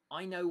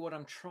 I know what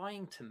I'm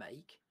trying to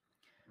make.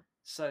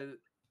 So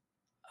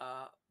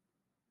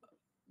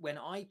when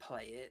I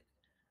play it,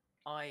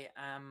 I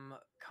am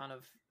kind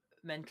of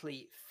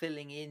mentally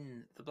filling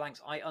in the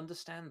blanks. I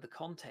understand the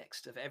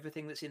context of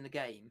everything that's in the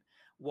game,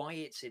 why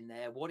it's in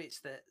there, what it's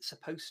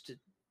supposed to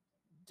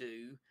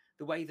do,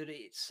 the way that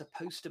it's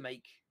supposed to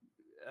make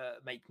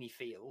me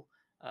feel,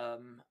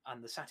 and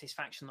the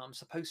satisfaction that I'm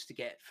supposed to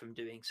get from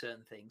doing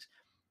certain things.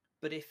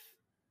 But if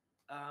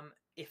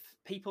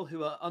people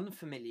who are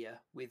unfamiliar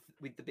with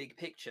the big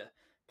picture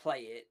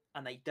play it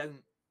and they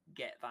don't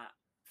get that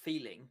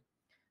feeling,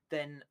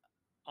 then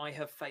I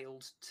have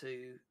failed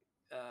to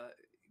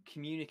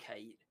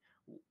communicate,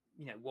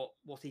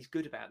 what is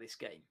good about this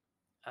game,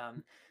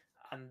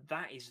 and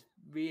that is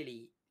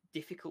really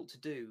difficult to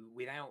do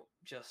without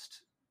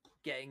just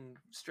getting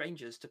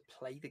strangers to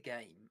play the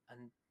game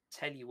and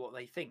tell you what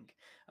they think,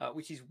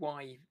 which is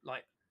why,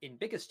 like in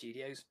bigger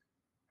studios,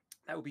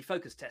 that would be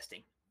focus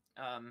testing.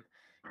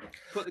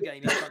 Put the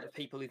game in front of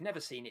people who've never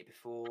seen it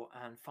before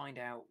and find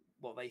out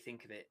what they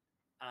think of it,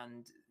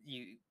 and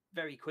you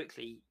very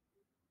quickly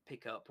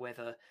pick up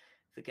whether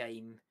the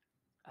game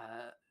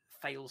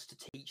fails to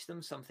teach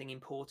them something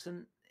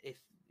important. If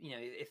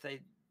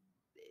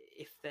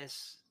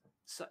there's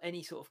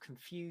any sort of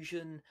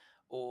confusion,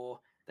 or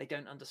they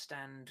don't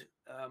understand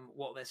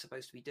what they're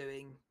supposed to be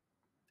doing,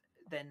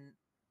 then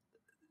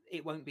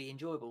it won't be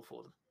enjoyable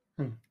for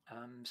them.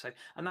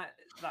 And that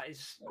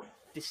is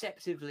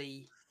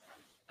deceptively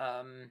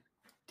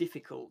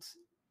difficult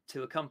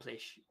to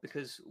accomplish,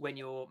 because when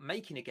you're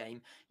making a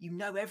game, you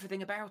know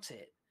everything about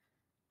it,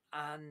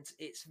 and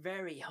it's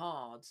very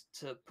hard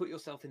to put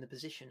yourself in the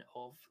position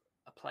of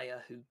a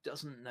player who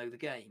doesn't know the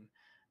game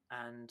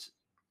and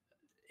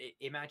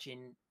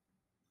imagine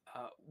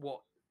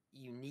what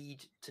you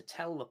need to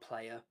tell the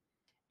player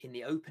in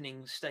the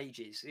opening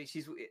stages. This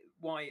is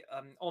why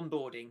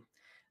onboarding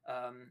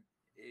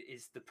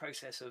is the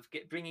process of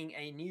bringing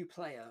a new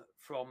player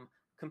from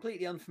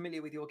completely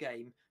unfamiliar with your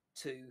game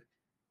to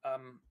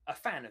a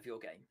fan of your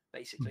game,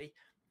 basically.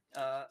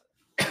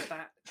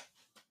 That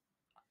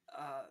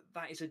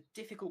is a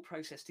difficult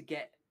process to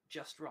get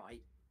just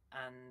right,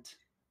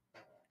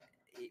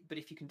 but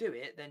if you can do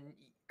it, then,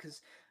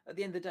 because at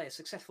the end of the day, a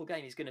successful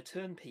game is going to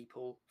turn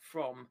people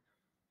from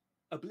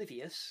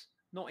oblivious,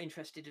 not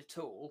interested at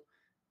all,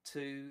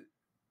 to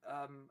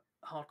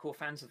hardcore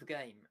fans of the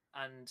game.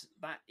 And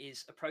that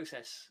is a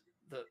process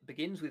that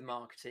begins with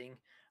marketing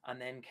and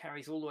then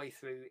carries all the way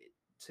through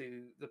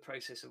to the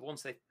process of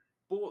once they've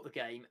bought the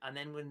game, and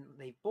then when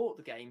they've bought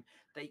the game,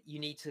 you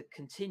need to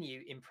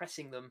continue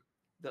impressing them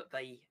that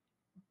they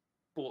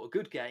bought a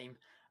good game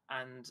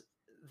and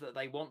that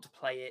they want to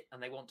play it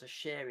and they want to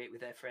share it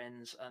with their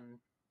friends, and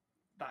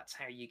that's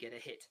how you get a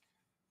hit.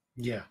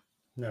 Yeah,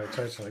 no,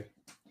 totally.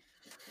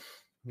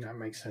 That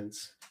makes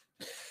sense.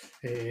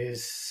 I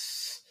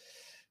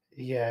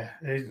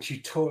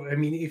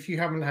mean, if you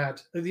haven't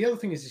had, the other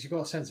thing is you've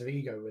got a sense of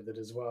ego with it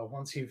as well.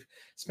 Once you've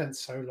spent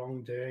so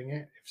long doing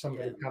it, if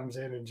somebody comes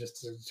in and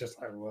just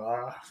like,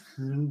 wow,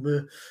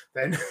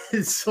 then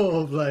it's sort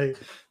of like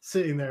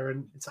sitting there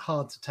and it's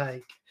hard to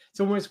take. It's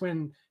almost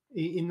when,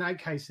 in that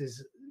case,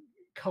 is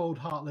cold,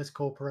 heartless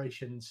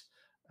corporations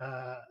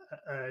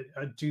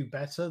do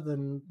better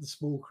than the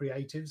small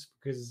creatives,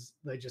 because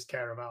they just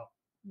care about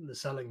the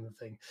selling the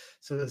thing.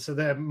 So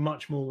they're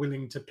much more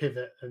willing to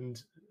pivot and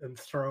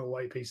throw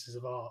away pieces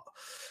of art,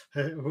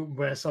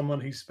 where someone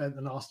who spent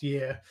the last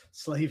year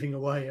slaving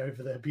away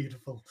over their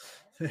beautiful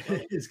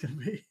is going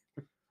to be.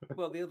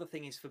 Well, the other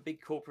thing is, for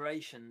big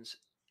corporations,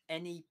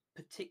 any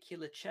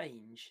particular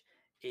change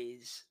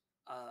is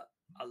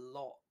a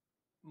lot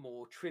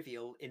more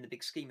trivial in the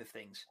big scheme of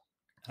things.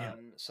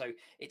 So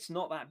it's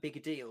not that big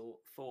a deal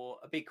for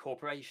a big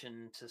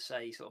corporation to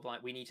say, sort of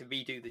like, we need to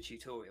redo the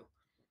tutorial,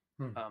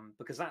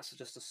 because that's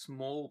just a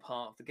small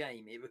part of the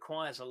game. It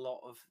requires a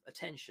lot of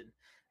attention,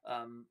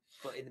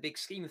 but in the big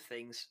scheme of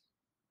things,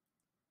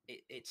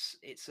 it's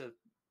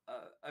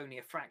only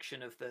a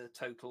fraction of the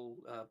total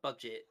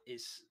budget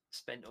is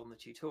spent on the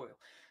tutorial.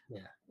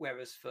 Yeah.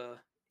 Whereas for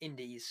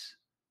indies,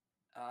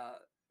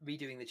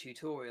 redoing the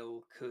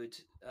tutorial could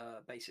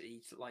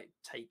basically like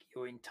take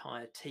your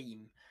entire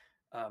team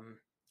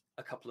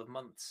a couple of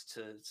months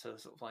to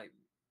sort of like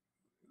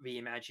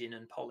reimagine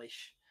and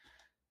polish.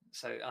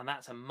 So, and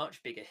that's a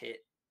much bigger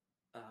hit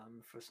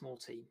for a small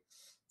team.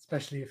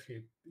 Especially if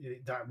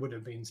that would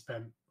have been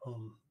spent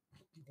on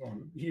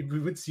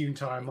with the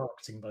entire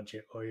marketing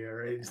budget, or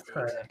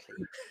exactly.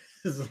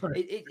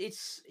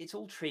 It's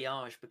all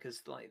triage,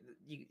 because like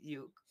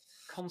you're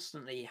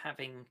constantly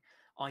having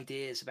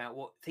ideas about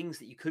what things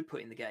that you could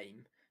put in the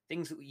game,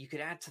 things that you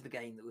could add to the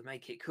game that would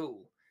make it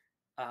cool,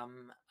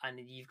 and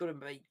you've got to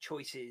make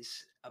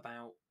choices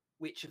about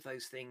which of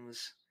those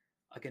things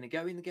are going to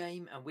go in the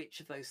game and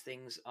which of those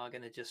things are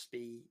going to just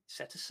be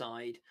set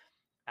aside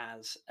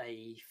as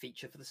a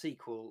feature for the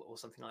sequel or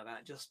something like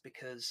that, just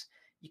because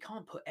you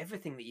can't put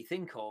everything that you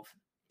think of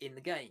in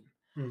the game.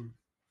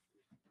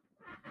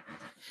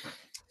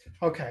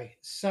 Okay,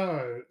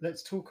 so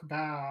let's talk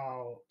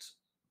about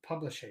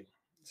publishing.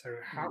 So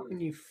how can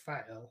you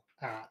fail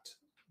at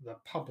the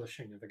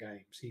publishing of a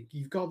game? So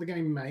you've got the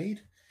game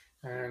made,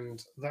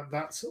 and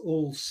that's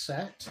all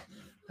set,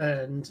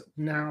 and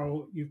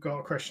now you've got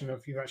a question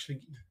of, you're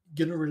actually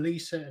going to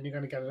release it and you're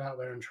going to get it out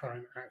there and try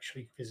and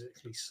actually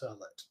physically sell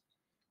it.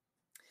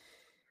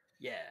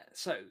 Yeah,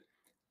 so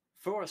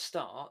for a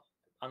start,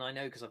 and I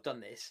know because I've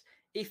done this,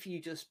 if you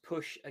just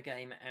push a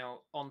game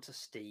out onto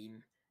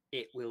Steam,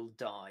 it will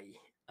die.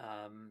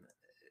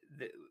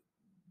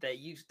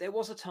 There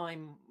was a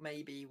time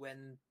maybe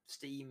when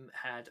Steam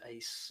had a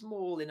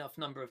small enough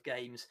number of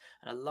games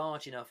and a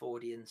large enough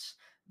audience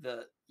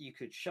that you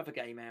could shove a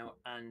game out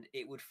and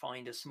it would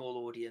find a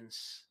small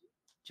audience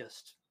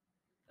just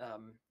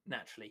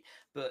naturally,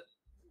 but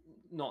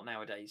not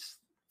nowadays.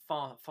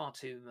 Far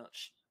too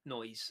much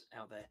noise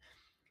out there.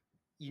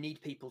 You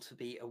need people to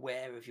be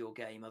aware of your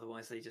game,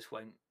 otherwise they just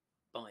won't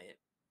buy it.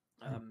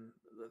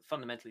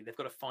 Fundamentally, they've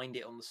got to find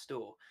it on the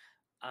store.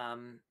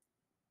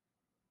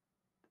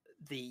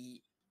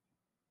 The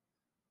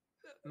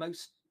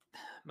most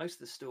of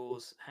the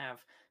stores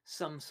have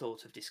some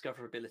sort of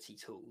discoverability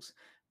tools,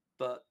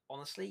 but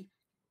honestly,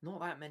 not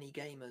that many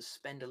gamers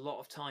spend a lot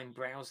of time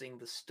browsing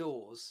the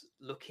stores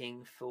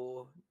looking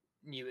for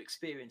new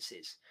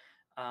experiences.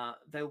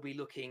 They'll be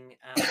looking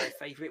at their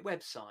favorite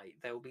website.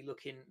 They'll be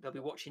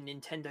watching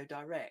Nintendo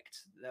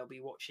Direct. They'll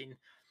be watching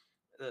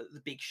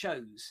the big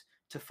shows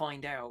to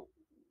find out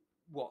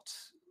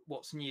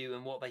what's new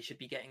and what they should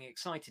be getting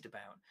excited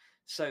about.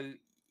 So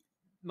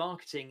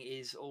marketing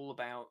is all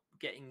about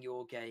getting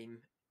your game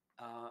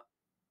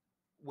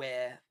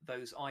where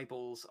those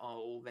eyeballs are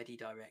already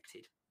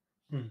directed.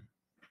 So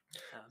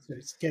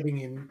it's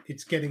getting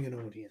an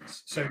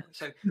audience. So,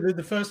 so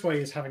the first way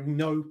is having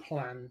no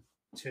plan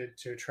to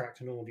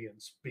attract an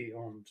audience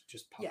beyond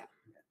just publishing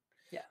it.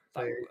 Yeah,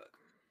 that would work.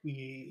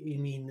 You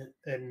mean,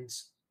 and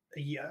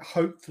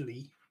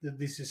hopefully that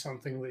this is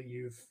something that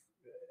you've.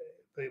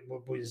 It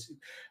was,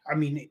 I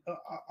mean,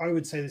 I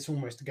would say it's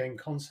almost a game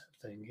concept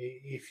thing.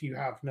 If you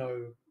have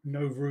no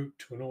route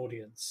to an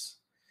audience,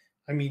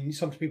 I mean,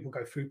 some people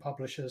go through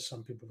publishers,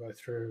 some people go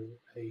through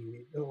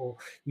or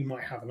you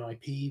might have an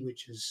IP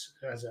which is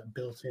as a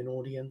built-in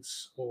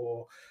audience,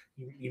 or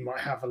you might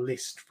have a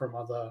list from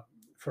other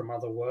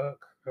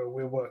work.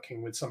 We're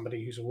working with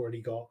somebody who's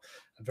already got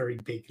a very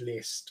big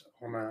list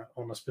on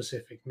a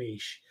specific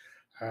niche.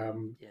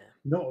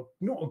 Not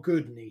a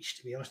good niche,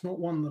 to be honest. Not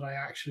one that I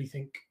actually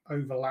think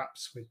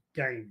overlaps with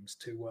games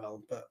too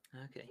well. But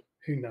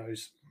who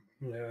knows?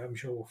 I'm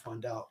sure we'll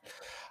find out.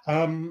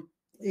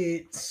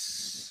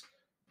 It's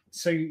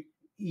so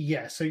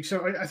yeah. So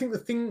I think the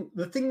thing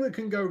that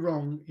can go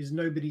wrong is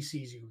nobody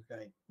sees your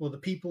game, or the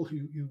people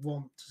who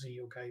want to see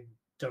your game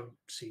don't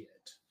see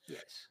it.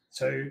 Yes.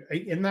 So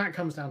and that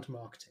comes down to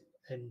marketing,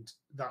 and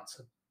that's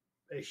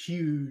a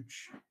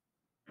huge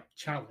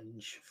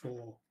challenge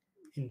for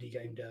indie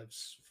game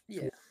devs.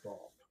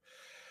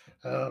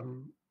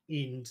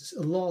 And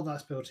a lot of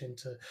that's built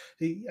into.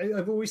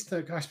 I've always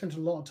thought I spent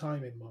a lot of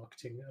time in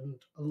marketing, and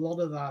a lot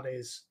of that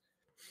is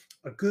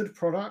a good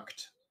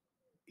product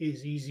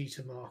is easy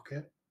to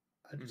market.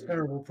 A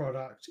terrible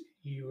product,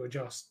 you're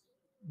just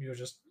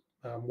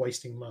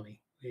wasting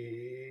money.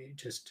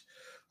 Just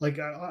like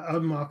I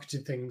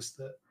marketed things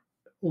that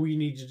all you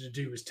needed to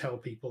do was tell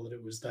people that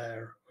it was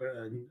there,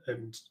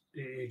 and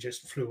it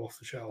just flew off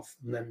the shelf.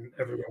 And then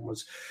everyone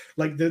was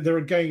like, there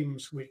are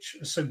games which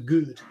are so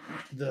good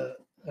that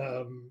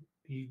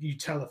you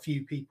tell a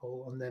few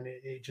people and then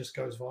it just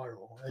goes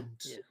viral. And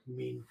I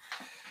mean,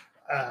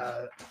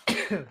 I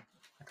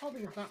can't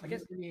think of that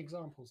many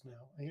examples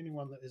now. The only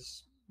one that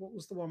is, what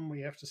was the one where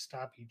you have to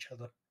stab each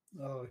other?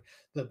 Oh,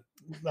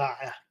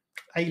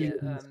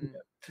 Aliens.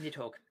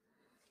 Nidhogg.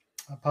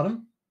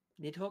 Pardon?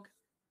 Nidhogg?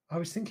 I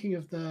was thinking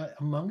of the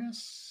Among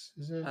Us.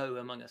 Is it? Oh,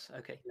 Among Us.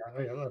 Okay. Yeah,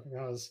 I think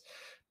that was.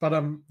 But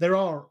there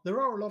are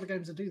a lot of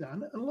games that do that,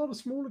 and a lot of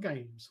smaller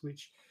games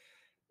which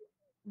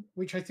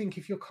I think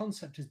if your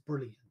concept is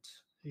brilliant,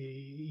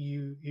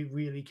 you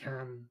really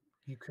can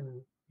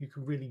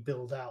really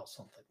build out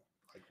something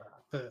like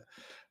that. But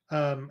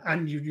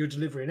and your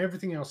delivery and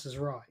everything else is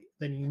right,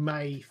 then you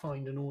may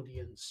find an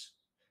audience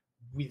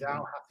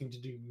without having to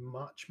do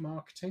much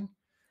marketing,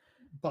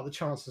 but the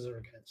chances are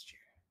against you.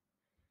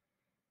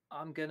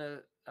 I'm going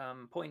to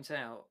point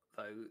out,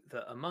 though,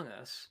 that Among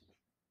Us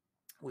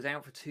was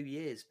out for 2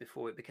 years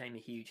before it became a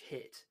huge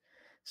hit.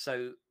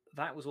 So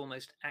that was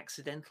almost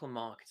accidental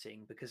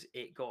marketing because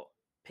it got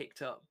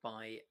picked up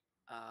by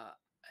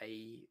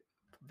a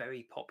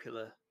very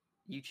popular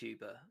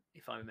YouTuber,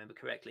 if I remember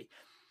correctly.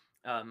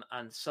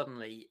 And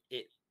suddenly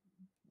it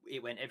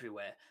went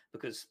everywhere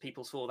because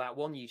people saw that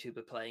one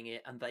YouTuber playing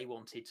it and they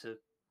wanted to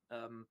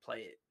play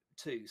it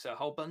too. So a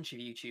whole bunch of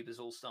YouTubers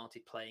all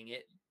started playing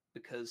it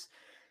because...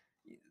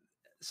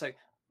 So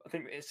I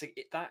think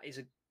that is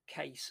a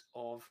case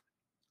of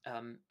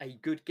a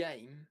good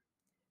game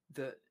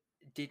that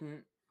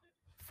didn't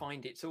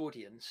find its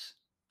audience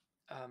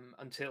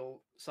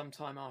until some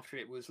time after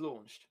it was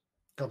launched.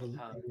 And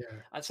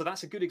so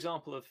that's a good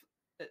example of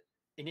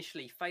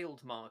initially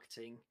failed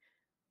marketing,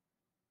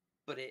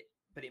 but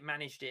it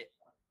managed it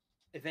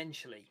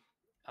eventually.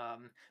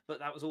 But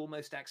that was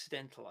almost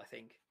accidental, I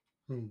think.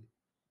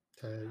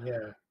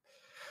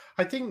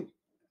 I think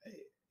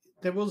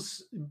there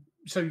was.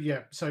 So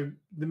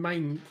the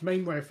main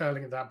way of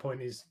failing at that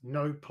point is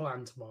no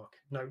plan to market,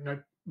 no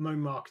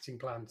marketing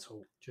plan at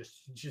all.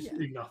 Just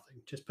do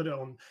nothing. Just put it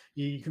on.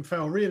 You can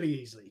fail really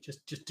easily.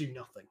 Just do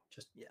nothing.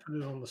 Just put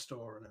it on the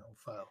store and it'll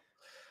fail.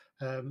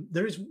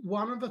 There is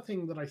one other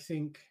thing that I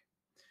think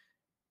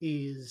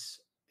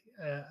is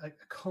a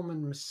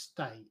common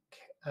mistake,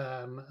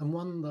 and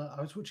one that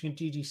I was watching a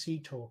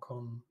GDC talk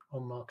on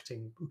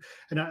marketing,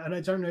 and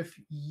I don't know if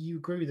you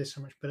agree with this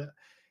so much, but.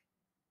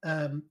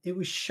 It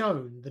was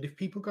shown that if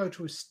people go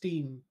to a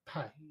Steam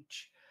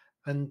page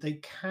and they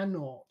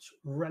cannot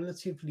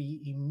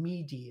relatively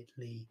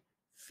immediately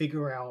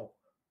figure out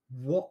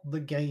what the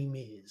game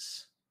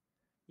is,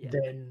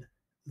 then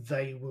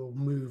they will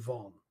move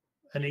on.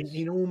 And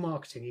in all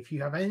marketing, if you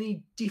have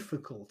any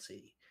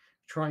difficulty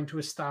trying to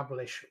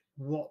establish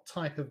what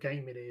type of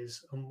game it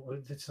is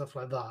and stuff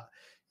like that,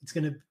 it's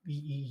going to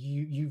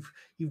you've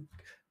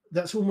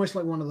that's almost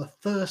like one of the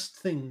first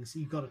things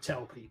you've got to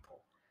tell people.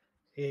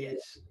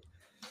 Yes.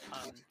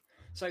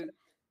 So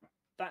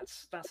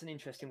that's an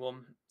interesting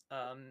one.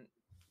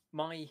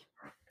 My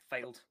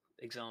failed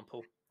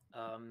example,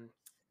 a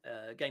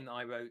game that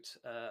I wrote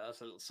as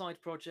a little side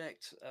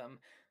project.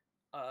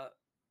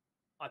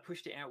 I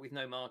pushed it out with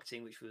no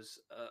marketing, which was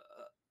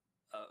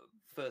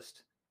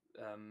first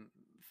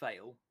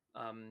fail,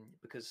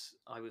 because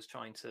I was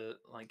trying to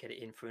like get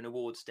it in for an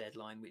awards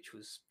deadline, which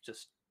was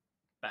just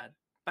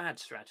bad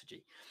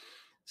strategy.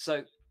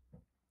 So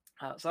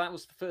so that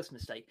was the first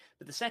mistake.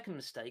 But the second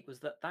mistake was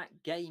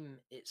that game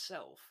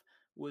itself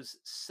was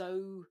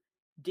so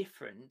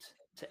different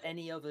to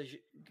any other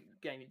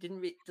game.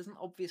 It doesn't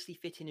obviously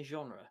fit in a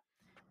genre.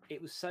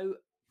 It was so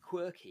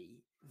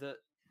quirky that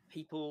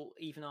people,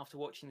 even after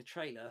watching the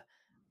trailer,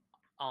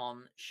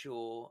 aren't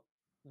sure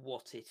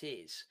what it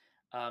is.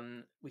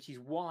 Which is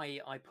why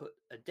I put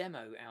a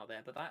demo out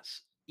there. But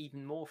that's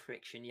even more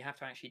friction. You have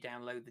to actually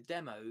download the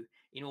demo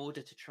in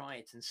order to try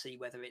it and see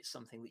whether it's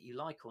something that you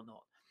like or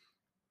not.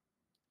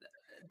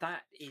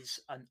 That is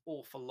an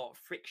awful lot of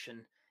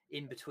friction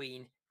in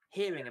between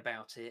hearing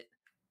about it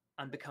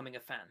and becoming a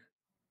fan.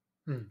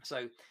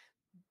 So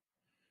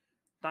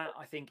that,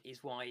 I think,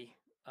 is why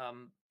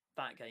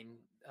that game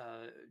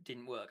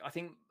didn't work. I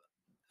think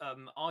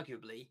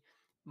arguably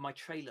my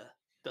trailer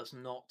does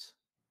not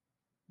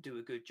do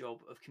a good job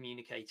of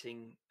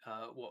communicating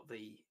what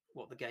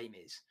the game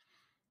is.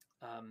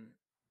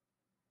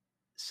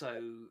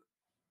 So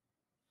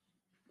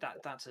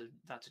that's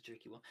a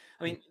tricky one.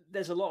 I mean,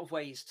 there's a lot of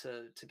ways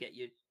to get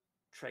your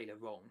trailer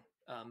wrong,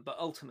 but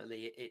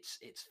ultimately it's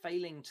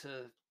failing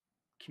to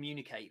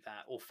communicate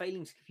that, or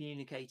failing to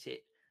communicate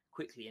it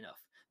quickly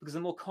enough. Because the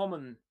more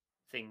common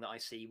thing that I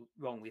see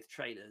wrong with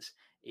trailers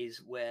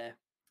is where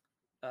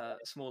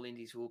small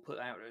indies will put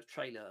out a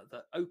trailer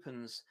that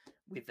opens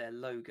with their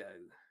logo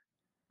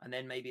and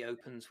then maybe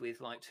opens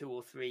with like 2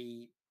 or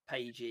 3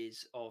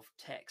 pages of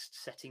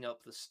text setting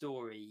up the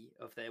story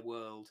of their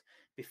world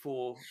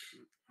before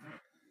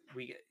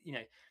we get,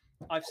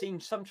 I've seen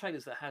some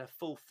trailers that had a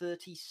full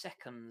 30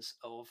 seconds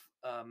of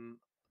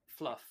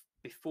fluff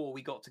before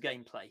we got to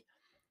gameplay.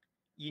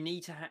 You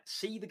need to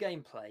see the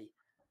gameplay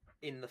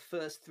in the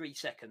first 3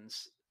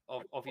 seconds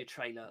of your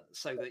trailer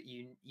so that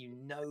you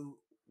know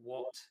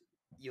what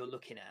you're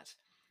looking at.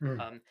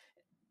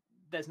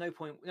 There's no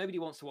point. Nobody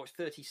wants to watch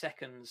 30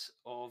 seconds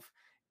of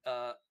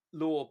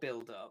lore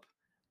build up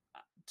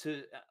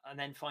and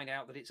then find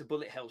out that it's a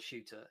bullet hell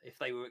shooter if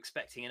they were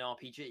expecting an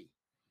RPG.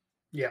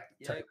 Yeah,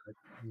 totally.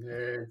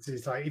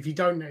 It's like if you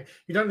don't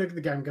look at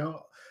the game,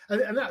 go,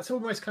 and that's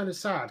almost kind of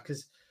sad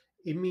because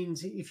it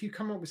means if you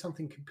come up with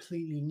something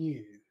completely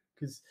new,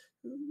 because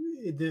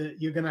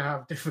you're going to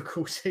have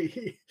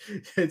difficulty.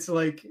 It's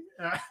like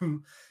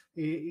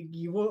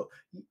you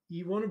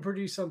want to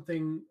produce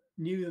something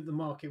new that the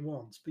market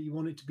wants, but you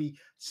want it to be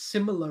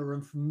similar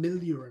and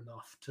familiar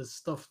enough to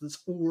stuff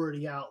that's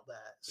already out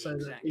there, so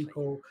that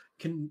people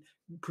can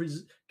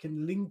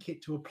link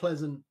it to a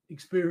pleasant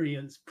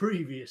experience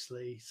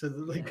previously, so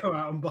that they go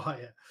out and buy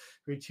it,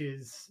 which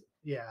is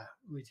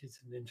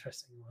an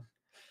interesting one.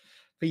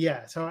 But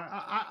yeah, so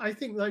I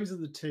think those are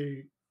the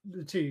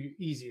two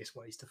easiest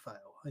ways to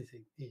fail. I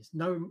think is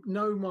no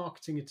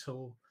marketing at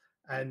all,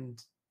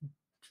 and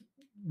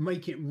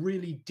make it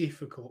really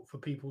difficult for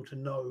people to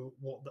know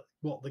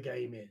what the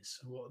game is,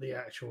 what the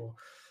actual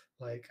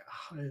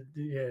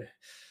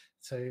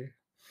So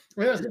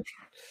well,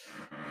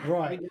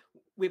 right. I mean,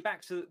 we're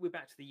back to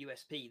the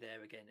USP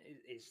there again.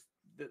 Is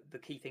the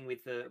key thing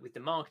with the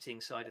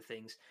marketing side of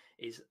things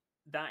is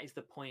that is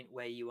the point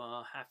where you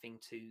are having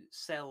to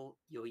sell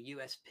your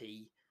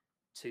USP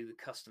to the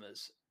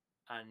customers,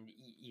 and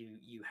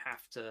you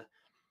have to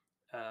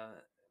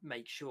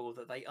make sure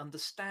that they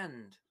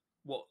understand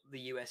what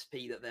the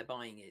USP that they're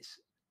buying is.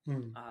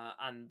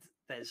 And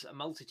there's a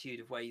multitude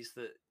of ways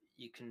that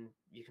you can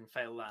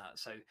fail that.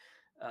 So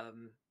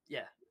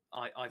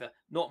either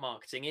not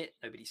marketing it,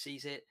 nobody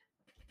sees it,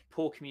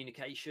 poor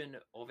communication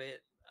of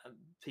it,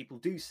 people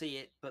do see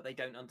it but they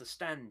don't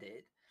understand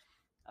it,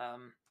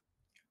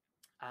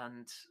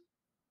 and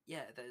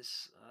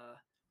there's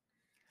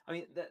I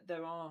mean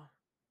there are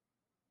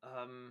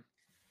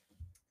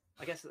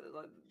I guess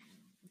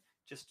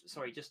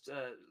just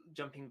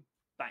jumping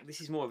back,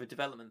 this is more of a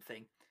development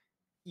thing.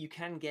 You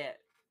can get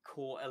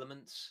core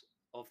elements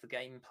of the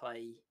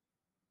gameplay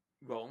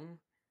wrong.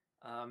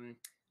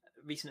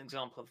 Recent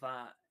example of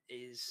that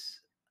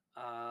is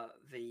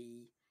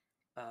the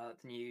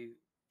new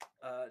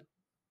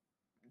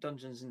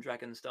Dungeons and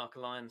Dragons Dark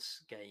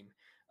Alliance game,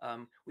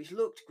 which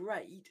looked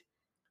great,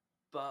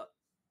 but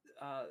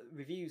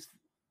reviews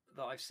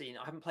that I've seen,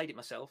 I haven't played it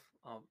myself,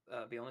 I'll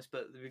be honest,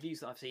 but the reviews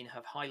that I've seen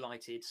have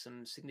highlighted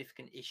some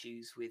significant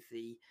issues with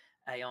the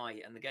AI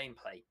and the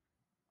gameplay.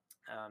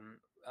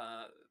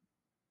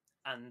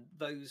 And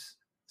those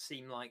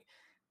seem like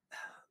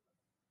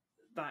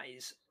that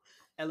is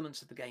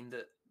elements of the game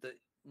that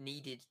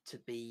needed to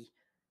be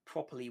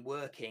properly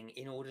working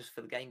in order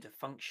for the game to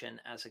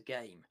function as a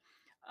game.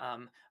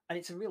 And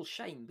it's a real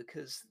shame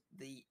because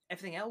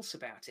everything else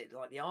about it,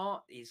 like the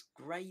art is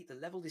great, the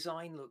level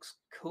design looks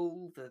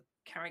cool, the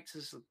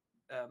characters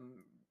are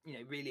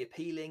really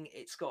appealing.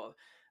 It's got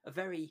a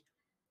very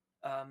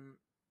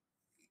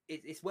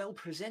it's well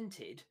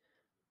presented,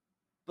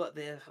 but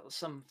there are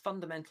some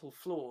fundamental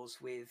flaws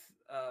with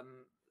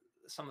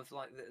some of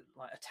like the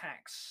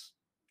attacks,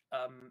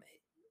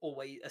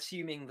 always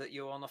assuming that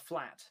you're on a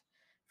flat,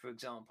 for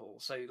example.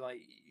 So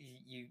like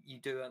you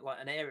do like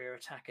an area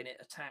attack and it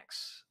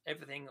attacks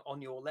everything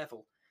on your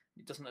level.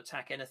 It doesn't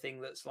attack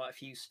anything that's like a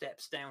few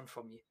steps down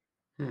from you.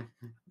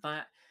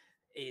 That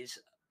is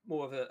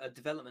more of a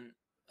development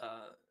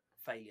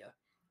failure.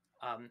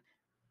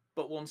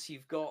 But once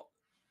you've got,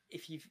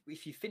 if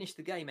you finish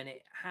the game and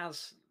it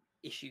has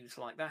issues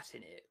like that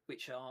in it,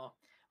 which are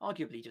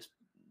arguably just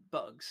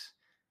bugs,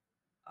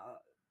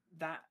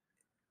 that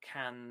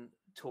can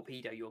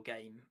torpedo your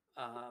game,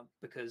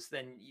 because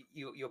then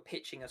you're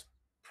pitching a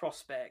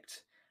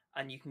prospect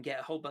and you can get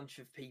a whole bunch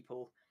of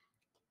people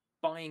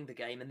buying the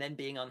game and then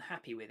being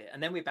unhappy with it.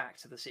 And then we're back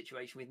to the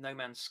situation with No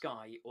Man's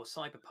Sky or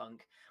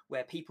Cyberpunk,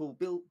 where people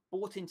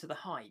bought into the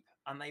hype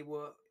and they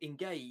were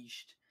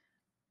engaged,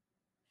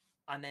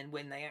 and then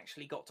when they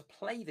actually got to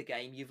play the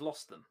game, you've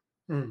lost them.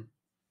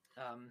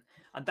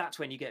 And that's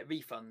when you get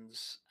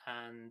refunds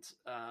and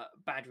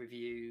bad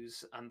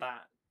reviews, and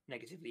that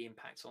negatively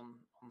impacts on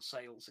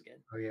sales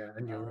again. Oh yeah,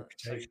 and your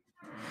reputation.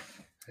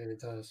 So... It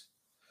does.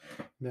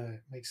 No,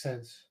 it makes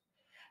sense.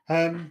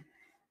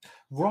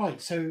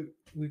 Right, so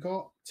we've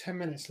got 10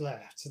 minutes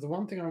left. So the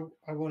one thing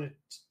I wanted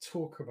to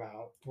talk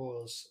about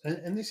was,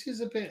 and this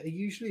is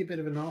usually a bit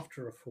of an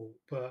afterthought,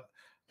 but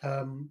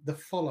the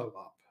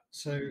follow-up.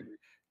 So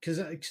because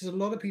a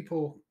lot of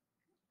people,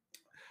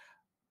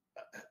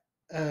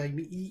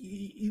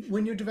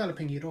 when you're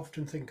developing, you'd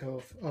often think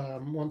of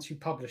once you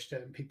published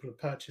it and people have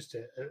purchased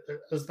it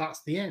as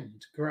that's the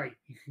end. Great,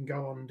 you can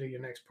go on and do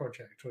your next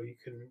project, or you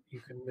can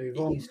move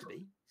on. It used to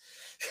be.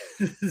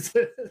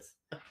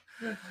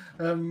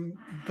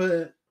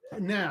 But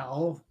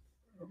now,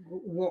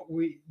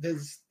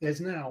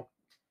 there's now,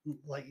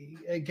 like,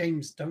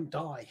 games don't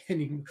die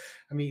anymore.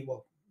 I mean,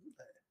 well,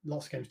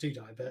 lots of games do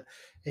die, but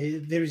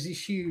there is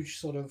this huge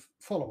sort of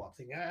follow-up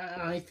thing.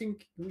 I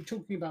think we're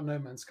talking about No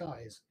Man's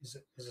Sky is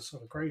a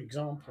sort of great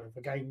example of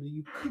a game that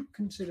you could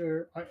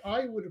consider.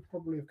 I would have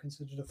probably have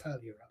considered a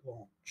failure at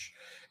launch,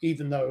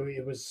 even though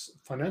it was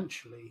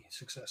financially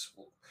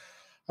successful.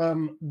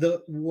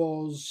 That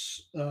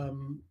was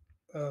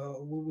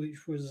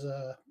which was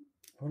I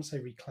want to say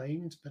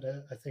reclaimed, but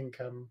I think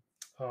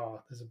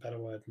there's a better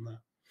word than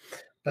that.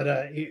 But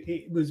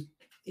it was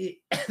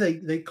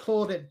they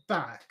clawed it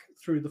back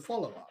through the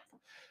follow-up.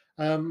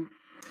 And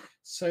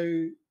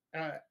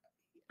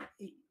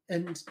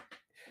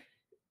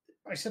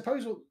I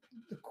suppose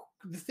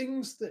the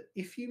things that,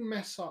 if you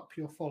mess up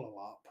your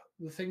follow-up,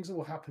 the things that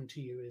will happen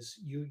to you is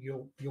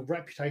your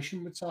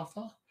reputation would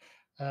suffer.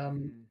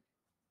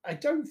 I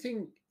don't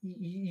think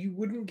you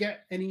wouldn't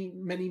get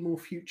many more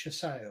future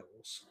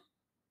sales,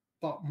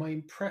 but my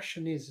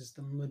impression is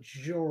the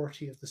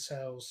majority of the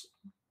sales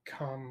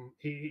come.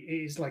 It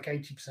is like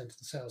 80% of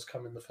the sales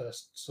come in the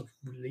first sort of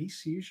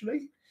release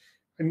usually.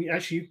 I mean,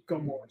 actually, you've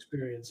got more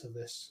experience of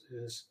this.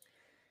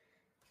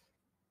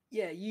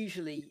 Yeah,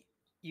 usually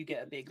you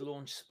get a big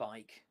launch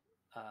spike,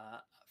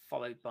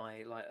 followed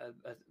by like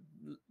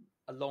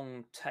a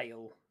long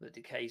tail that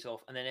decays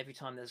off, and then every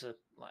time there's a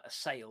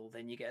sale,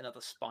 then you get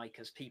another spike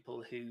as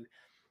people who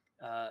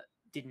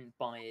didn't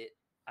buy it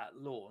at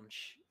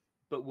launch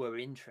but were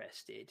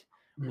interested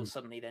will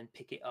suddenly then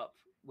pick it up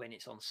when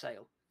it's on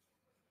sale.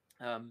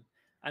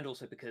 And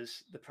also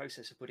because the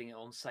process of putting it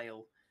on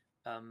sale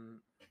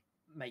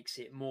makes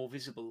it more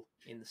visible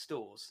in the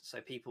stores,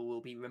 so people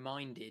will be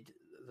reminded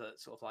that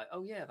sort of like,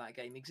 oh yeah, that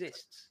game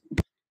exists.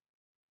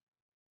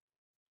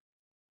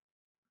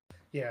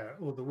 Yeah,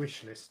 or the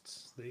wish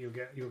lists that you'll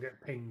get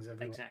pings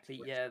everywhere.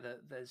 Exactly. Yeah,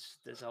 there's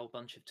a whole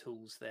bunch of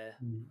tools there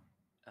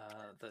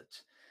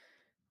that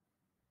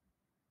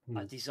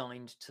are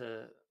designed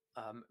to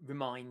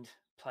remind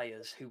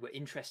players who were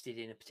interested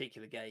in a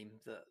particular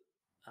game that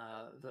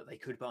they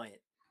could buy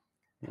it.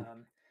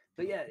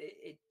 But yeah,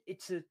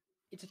 it's a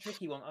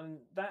tricky one. I mean,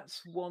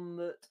 that's one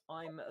that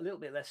I'm a little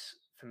bit less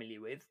familiar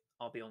with,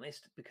 I'll be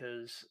honest,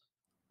 because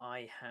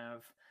I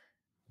have.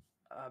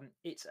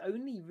 It's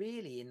only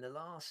really in the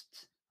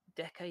last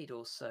decade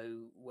or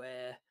so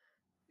where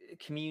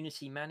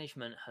community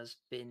management has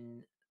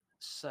been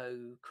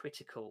so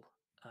critical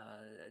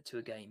to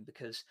a game,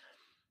 because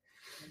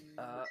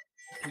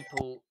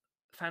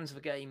fans of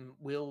a game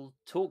will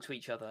talk to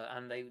each other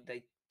and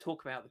they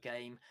talk about the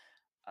game.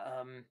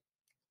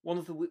 One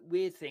of the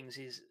weird things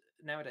is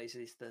nowadays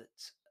is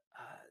that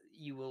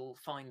you will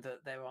find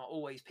that there are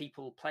always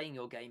people playing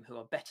your game who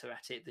are better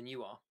at it than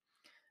you are,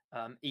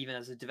 even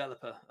as a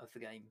developer of the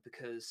game,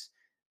 because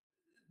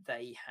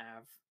they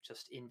have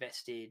just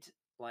invested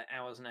like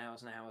hours and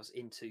hours and hours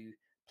into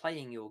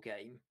playing your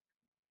game,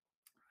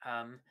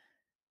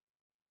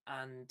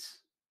 and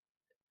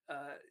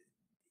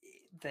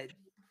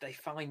they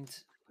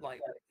find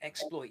like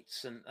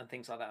exploits and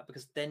things like that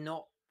because they're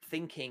not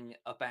thinking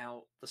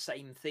about the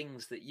same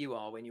things that you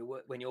are when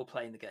you're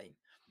playing the game.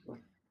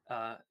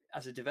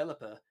 As a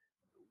developer,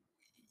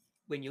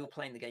 when you're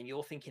playing the game,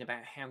 you're thinking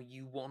about how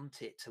you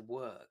want it to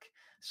work.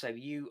 So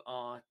you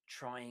are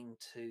trying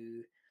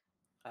to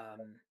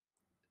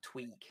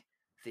tweak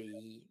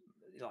the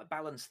like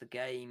balance the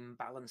game,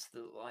 balance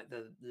the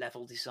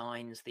level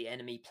designs, the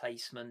enemy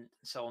placement, and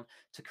so on,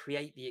 to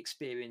create the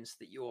experience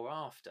that you're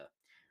after.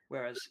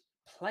 Whereas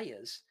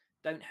players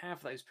don't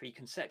have those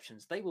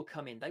preconceptions. They will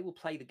come in, they will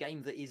play the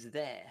game that is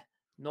there,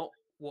 not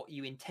what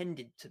you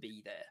intended to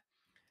be there.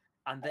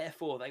 And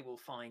therefore they will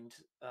find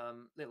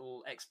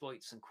little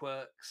exploits and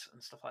quirks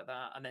and stuff like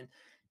that. And then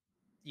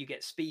you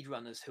get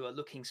speedrunners who are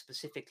looking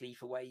specifically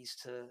for ways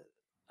to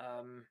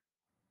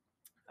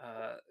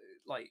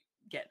like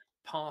get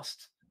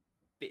past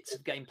bits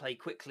of gameplay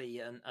quickly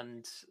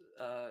and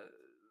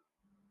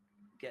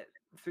get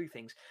through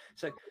things.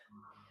 So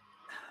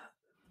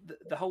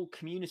the whole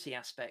community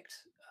aspect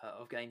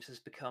of games has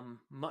become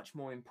much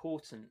more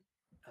important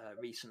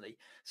recently.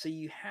 So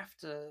you have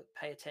to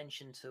pay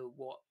attention to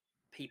what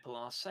people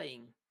are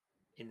saying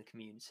in the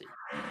community.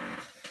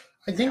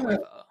 I think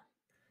However,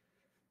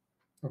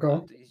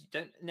 you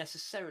don't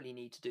necessarily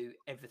need to do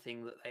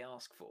everything that they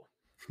ask for.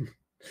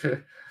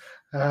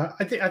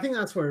 I think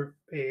that's where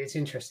it's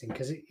interesting,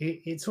 because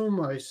it's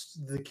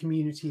almost the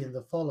community and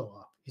the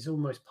follow-up is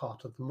almost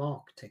part of the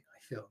marketing, I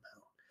feel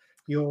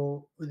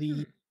now.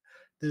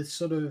 The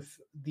sort of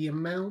the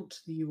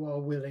amount that you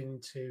are willing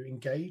to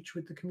engage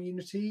with the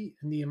community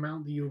and the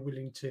amount that you're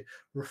willing to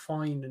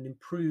refine and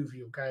improve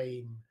your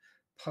game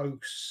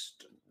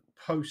post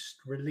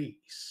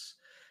release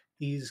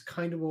is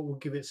kind of what will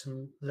give it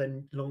some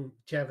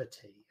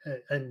longevity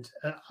and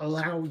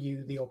allow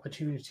you the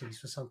opportunities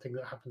for something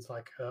that happens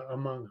like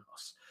Among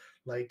Us.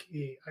 Like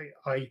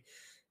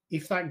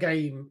if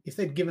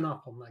they'd given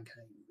up on that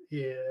game,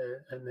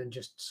 and then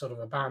just sort of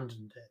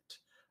abandoned it,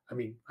 I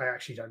mean, I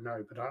actually don't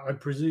know, but I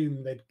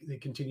presume they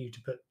continue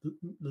to put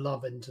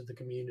love into the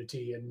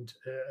community and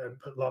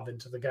put love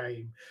into the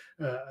game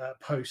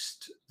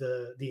post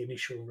the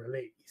initial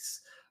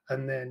release.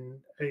 And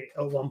then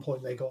at one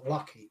point they got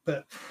lucky.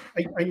 But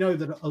I know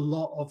that a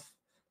lot of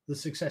the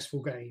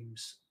successful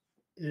games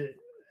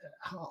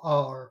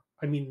are,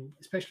 I mean,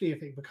 especially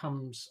if it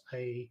becomes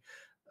a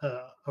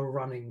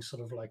running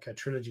sort of like a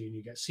trilogy and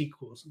you get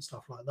sequels and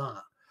stuff like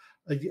that,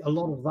 a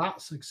lot of that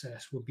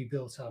success would be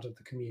built out of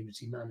the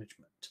community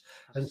management.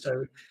 Absolutely. And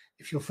so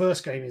if your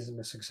first game isn't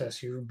a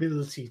success, your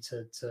ability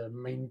to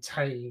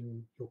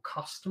maintain your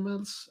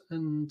customers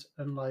and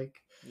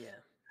like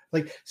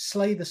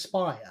Slay the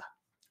Spire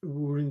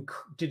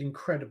did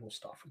incredible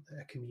stuff with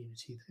their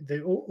community.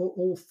 They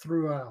all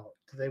throughout.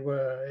 They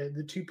were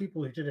the two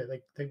people who did it.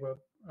 They were.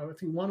 I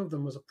think one of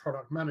them was a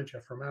product manager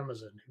from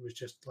Amazon who was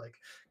just like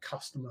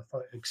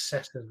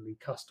excessively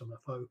customer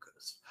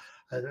focused,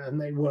 and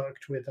they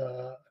worked with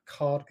a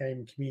card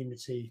game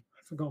community.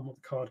 I've forgotten what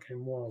the card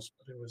game was,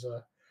 but it was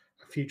a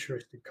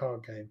futuristic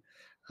card game.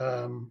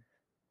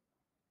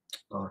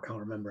 I can't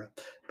remember it,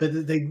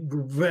 but they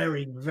were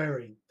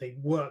they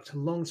worked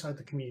alongside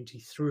the community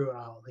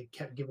throughout. They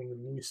kept giving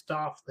them new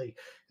stuff. They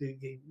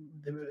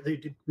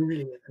did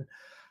brilliant,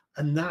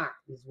 and that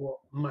is what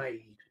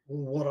made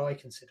what I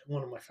consider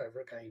one of my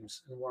favorite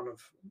games and one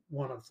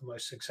of the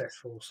most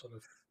successful sort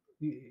of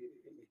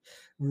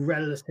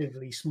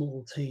relatively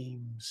small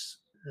teams,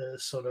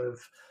 sort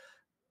of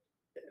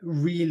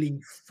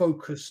really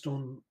focused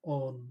on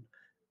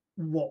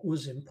what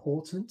was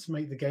important to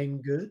make the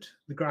game good.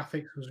 The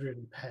graphics was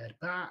really pared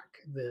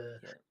back.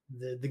 The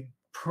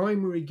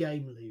primary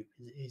game loop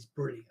is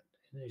brilliant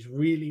and is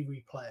really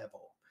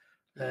replayable.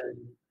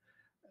 And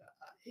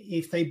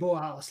if they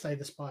brought out a Slay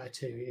the Spire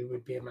 2, it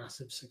would be a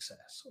massive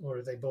success. Or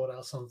if they brought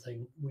out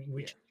something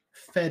which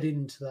fed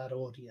into that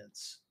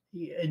audience.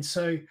 And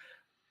so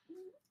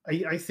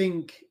I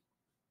think,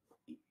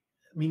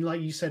 I mean,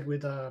 like you said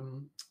with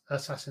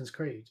Assassin's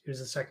Creed, it was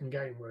the second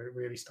game where it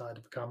really started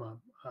to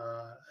become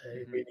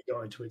it really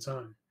got into its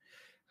own.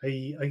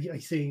 I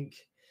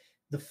think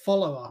the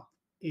follow-up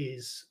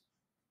is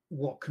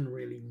what can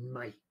really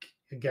make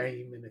a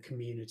game in a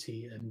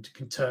community and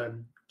can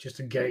turn just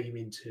a game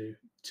into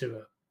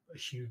a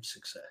huge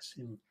success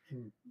in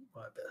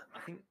my opinion. I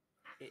think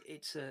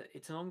it's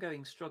an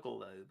ongoing struggle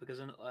though, because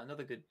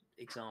another good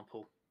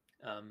example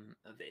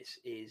of this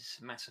is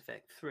Mass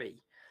Effect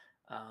 3,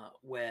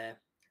 where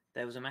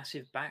there was a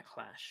massive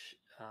backlash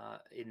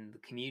in the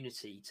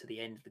community to the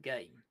end of the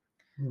game.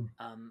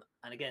 And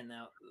again,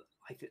 now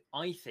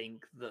I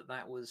think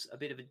that was a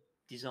bit of a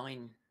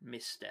design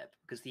misstep,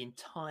 because the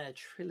entire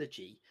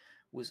trilogy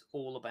was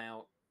all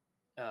about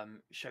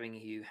showing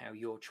you how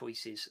your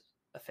choices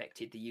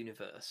affected the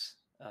universe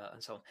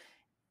and so on.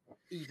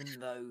 Even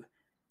though,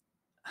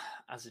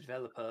 as a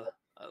developer,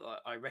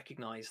 I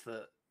recognize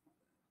that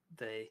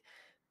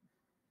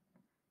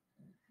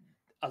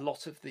a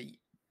lot of the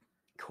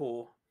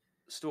core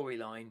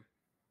storyline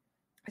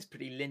is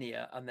pretty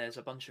linear, and there's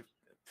a bunch of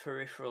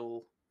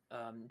peripheral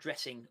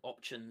dressing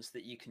options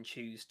that you can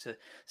choose to.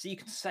 So you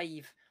can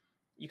save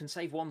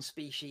one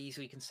species,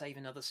 or you can save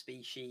another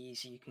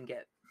species. You can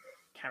get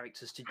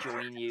characters to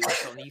join you, and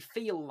so on. You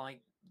feel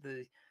like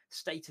the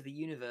state of the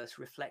universe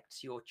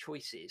reflects your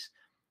choices.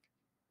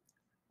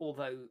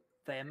 Although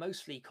they're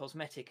mostly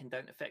cosmetic and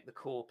don't affect the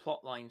core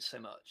plot line so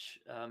much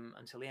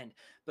until the end.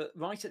 But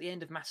right at the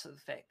end of Mass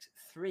Effect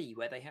 3,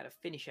 where they had to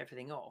finish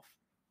everything off,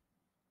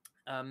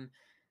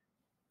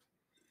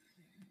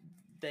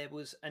 there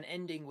was an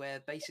ending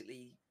where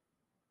basically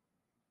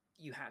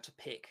you had to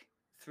pick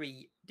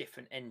 3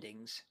 different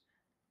endings,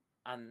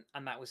 and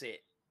that was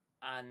it.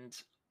 And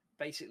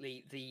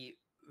basically the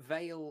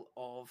veil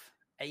of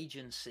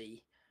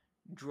agency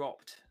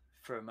dropped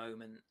for a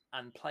moment,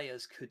 and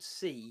players could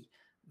see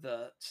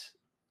that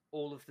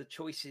all of the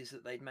choices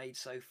that they'd made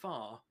so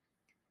far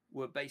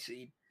were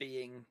basically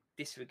being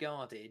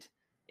disregarded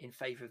in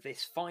favor of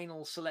this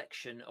final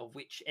selection of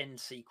which end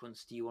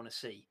sequence do you want to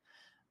see.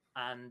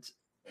 And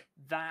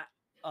that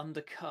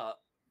undercut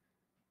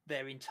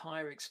their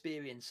entire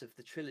experience of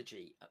the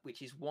trilogy,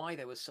 which is why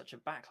there was such a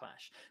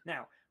backlash.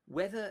 Now,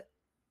 whether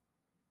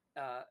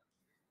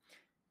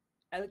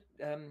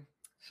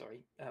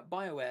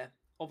BioWare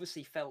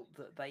obviously felt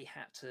that they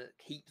had to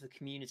keep the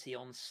community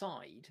on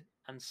side,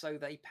 and so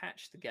they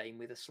patched the game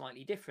with a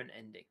slightly different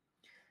ending.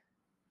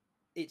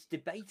 It's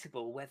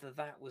debatable whether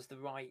that was the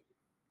right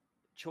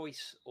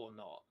choice or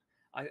not.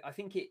 I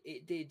think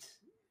it did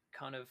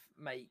kind of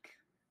make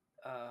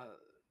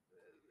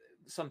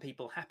some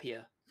people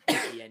happier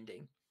with the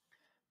ending,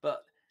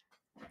 but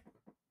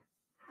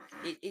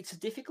it's a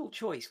difficult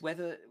choice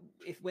whether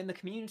when the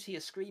community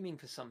are screaming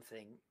for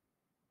something,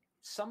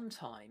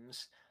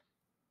 sometimes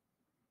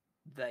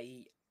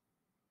they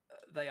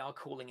are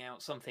calling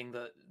out something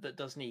that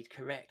does need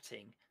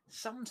correcting.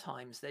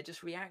 Sometimes they're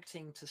just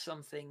reacting to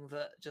something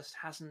that just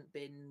hasn't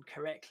been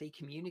correctly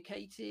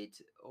communicated,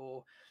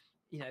 or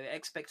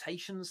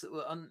expectations that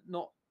were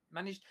not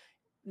managed.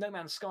 No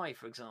Man's Sky,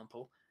 for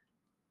example,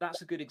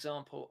 that's a good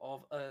example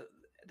of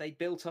they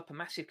built up a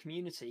massive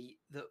community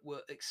that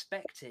were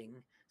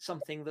expecting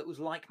something that was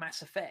like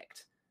Mass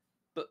Effect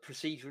but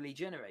procedurally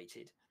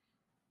generated,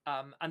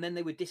 and then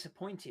they were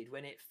disappointed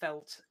when it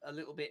felt a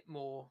little bit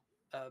more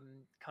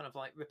kind of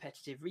like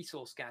repetitive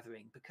resource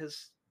gathering,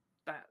 because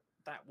that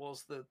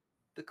was the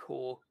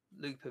core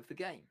loop of the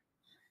game.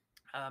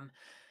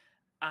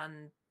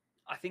 And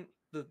I think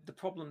the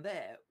problem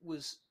there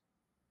was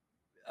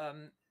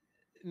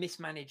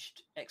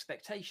mismanaged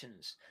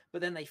expectations,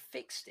 but then they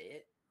fixed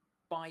it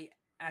by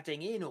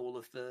adding in all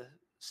of the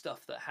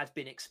stuff that had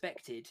been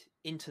expected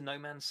into No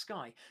Man's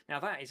Sky. Now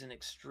that is an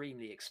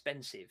extremely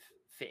expensive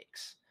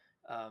fix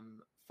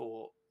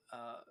for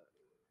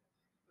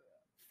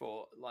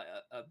like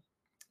a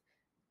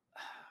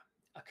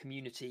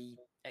community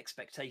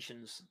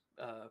expectations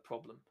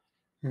problem.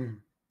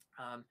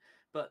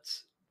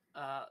 But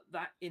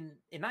that in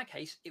that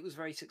case, it was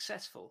very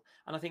successful,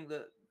 and I think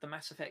that the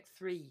Mass Effect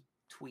 3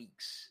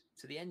 tweaks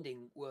to the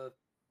ending were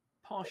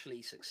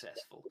partially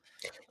successful.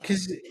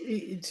 Because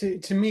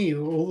to me,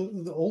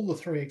 all the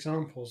 3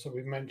 examples that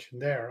we've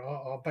mentioned there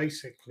are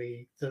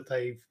basically that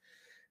they've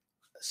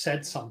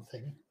said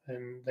something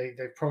and they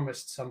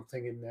promised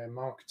something in their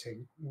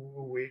marketing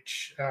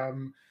which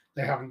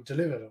they haven't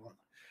delivered on.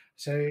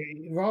 So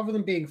rather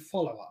than being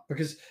follow-up,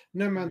 because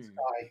No Man's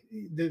Sky,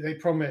 they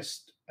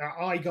promised,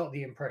 I got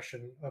the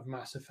impression of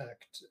Mass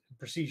Effect,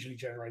 procedurally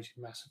generated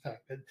Mass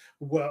Effect,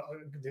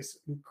 this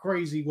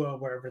crazy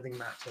world where everything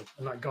mattered,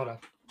 and I got a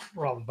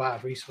rather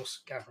bad resource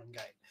gathering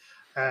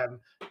game.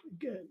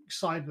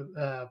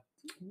 Cyber,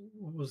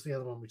 what was the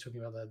other one we're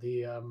talking about there?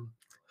 The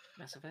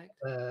Mass Effect.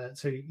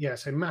 So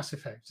Mass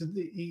Effect.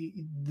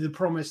 The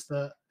promise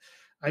that,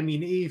 I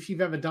mean, if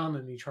you've ever done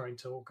any trying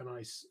to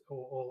organize,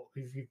 or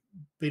if you've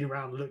been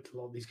around and looked at a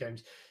lot of these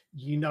games,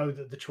 you know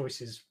that the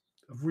choices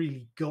have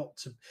really got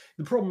to.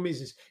 The problem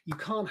is you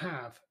can't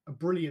have a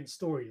brilliant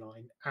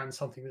storyline and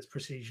something that's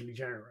procedurally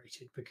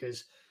generated,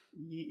 because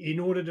in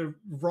order to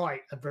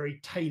write a very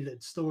tailored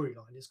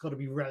storyline, it's got to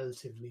be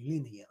relatively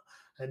linear.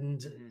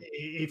 And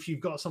if you've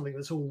got something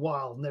that's all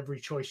wild and every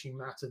choice you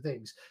matter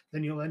things,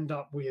 then you'll end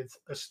up with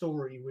a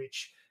story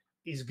which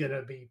is going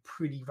to be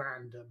pretty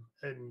random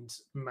and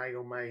may.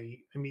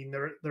 I mean,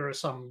 there are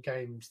some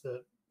games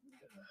that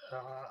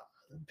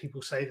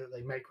people say that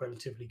they make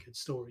relatively good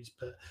stories,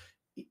 but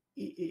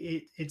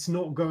it's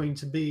not going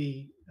to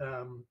be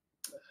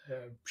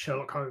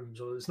Sherlock Holmes,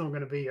 or it's not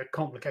going to be a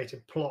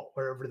complicated plot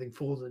where everything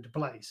falls into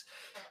place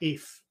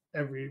if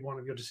every one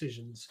of your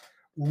decisions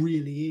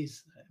really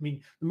is. I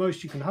mean, the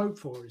most you can hope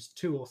for is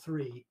 2 or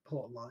 3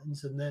 plot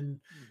lines, and then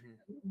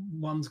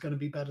one's going to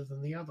be better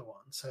than the other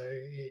one. So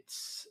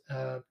it's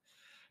I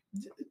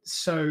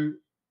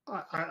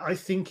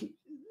think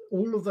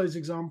all of those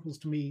examples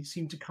to me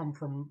seem to come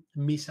from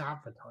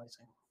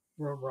misadvertising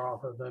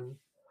rather than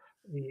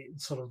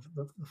sort of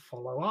the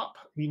follow up.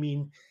 I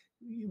mean,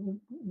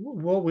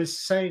 what we're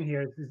saying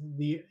here is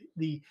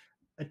the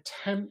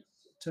attempt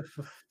to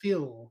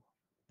fulfill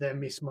their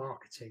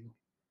mismarketing.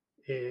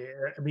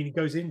 I mean, it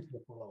goes into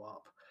the follow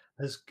up,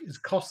 has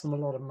cost them a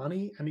lot of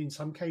money, and in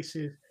some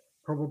cases,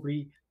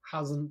 probably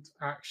hasn't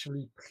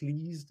actually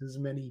pleased as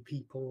many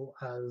people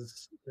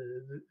as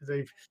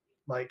they've.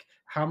 Like,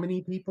 how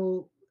many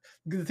people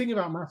the thing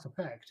about Mass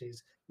Effect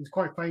is it's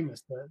quite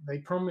famous that they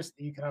promised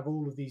that you could have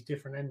all of these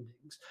different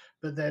endings,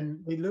 but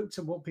then they looked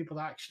at what people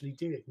actually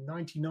did.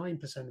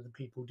 99% of the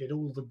people did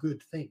all the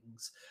good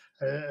things,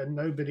 and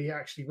nobody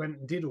actually went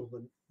and did all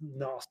the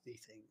nasty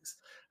things.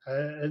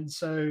 And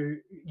so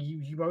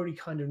you only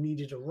kind of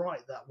needed to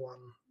write that one.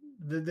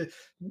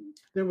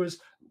 There was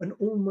an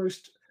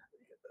almost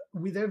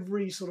with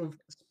every sort of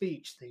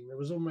speech thing, there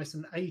was almost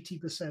an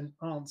 80%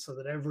 answer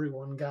that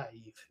everyone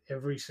gave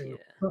every single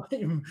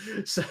time.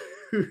 So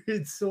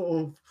it's sort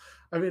of,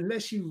 I mean,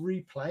 unless you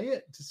replay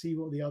it to see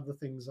what the other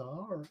things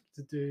are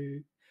to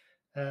do,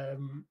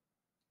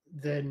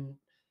 then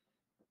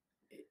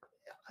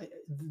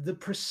the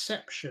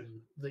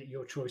perception that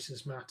your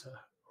choices matter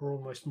are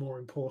almost more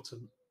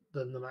important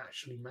than them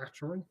actually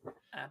mattering.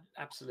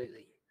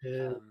 Absolutely.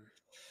 Yeah.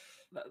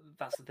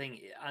 That's the thing.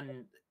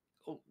 And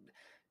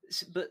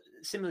but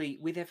similarly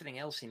with everything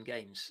else in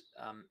games,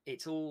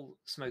 it's all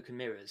smoke and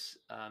mirrors.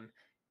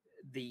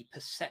 The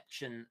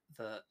perception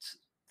that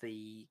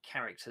the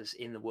characters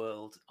in the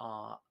world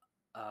are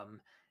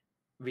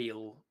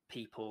real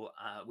people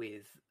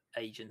with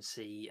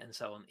agency and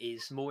so on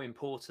is more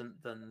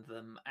important than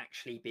them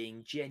actually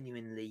being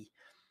genuinely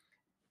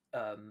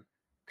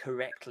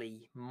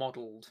correctly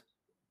modeled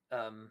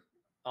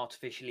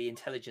artificially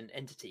intelligent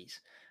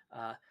entities.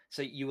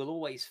 So you will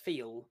always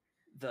feel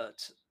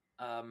that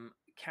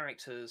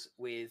characters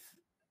with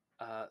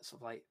sort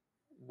of like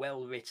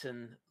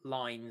well-written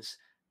lines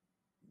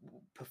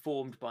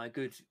performed by a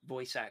good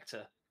voice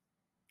actor,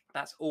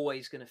 that's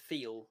always going to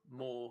feel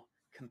more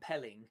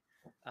compelling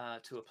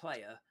to a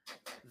player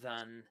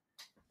than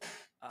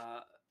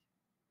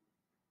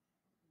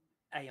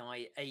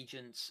AI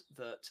agents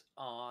that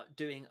are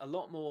doing a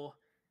lot more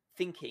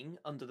thinking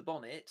under the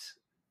bonnet,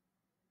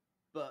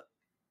 but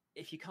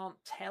if you can't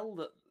tell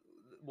that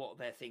what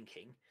they're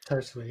thinking,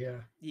 Totally,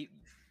 yeah.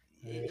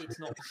 It's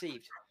not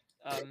perceived.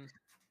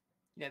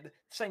 The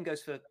same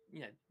goes for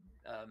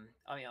I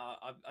mean,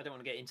 I don't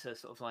want to get into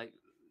sort of like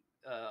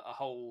a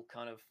whole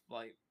kind of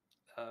like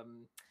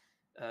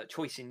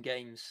choice in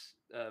games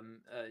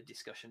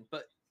discussion,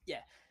 but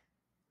yeah,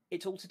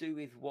 it's all to do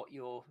with what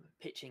you're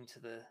pitching to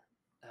the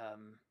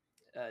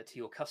to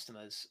your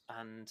customers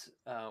and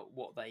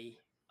what they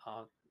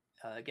are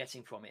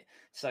getting from it.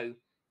 So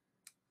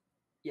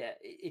yeah,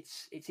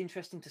 it's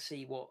interesting to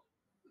see what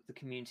the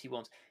community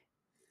wants.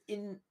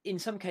 In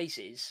some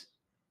cases,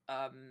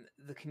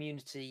 the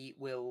community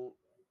will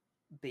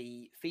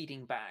be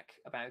feeding back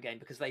about a game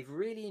because they've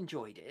really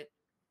enjoyed it.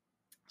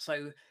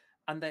 So,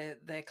 and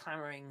they're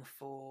clamoring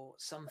for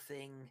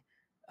something,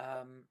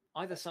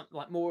 either some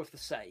like more of the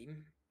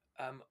same,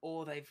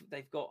 or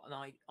they've got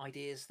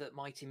ideas that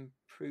might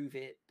improve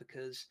it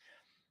because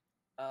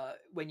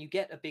when you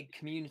get a big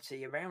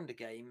community around a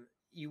game,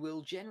 you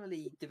will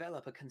generally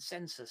develop a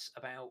consensus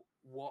about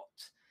what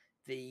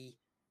the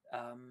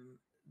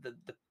the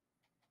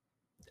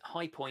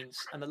high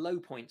points and the low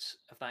points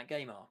of that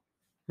game are.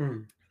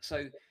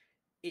 So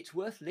it's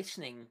worth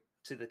listening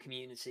to the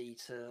community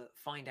to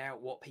find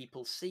out what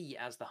people see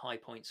as the high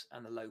points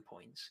and the low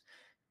points,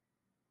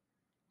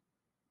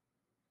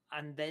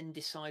 and then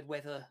decide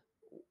whether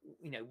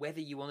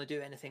you want to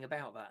do anything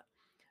about that.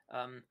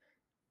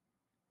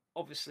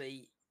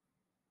 Obviously,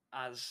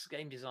 as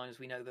game designers,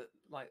 we know that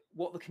like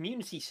what the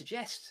community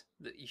suggests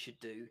that you should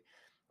do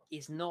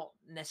is not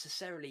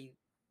necessarily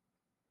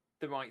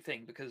the right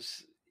thing,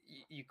 because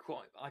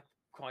I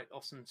quite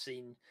often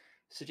seen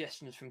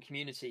suggestions from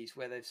communities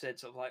where they've said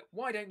sort of like,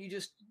 why don't you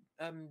just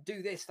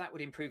do this, that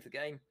would improve the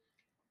game,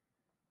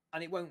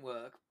 and it won't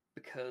work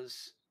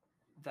because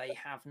they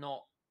have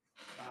not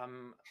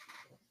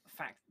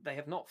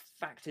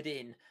factored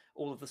in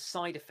all of the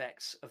side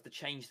effects of the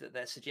change that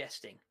they're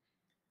suggesting.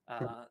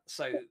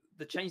 So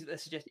the change that they're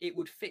suggesting, it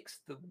would fix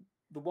the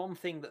one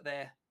thing that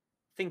they're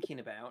thinking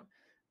about,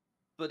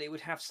 but it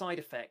would have side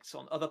effects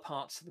on other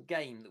parts of the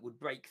game that would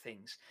break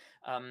things.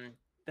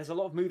 There's a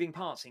lot of moving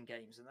parts in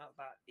games, and that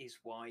is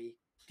why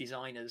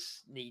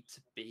designers need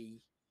to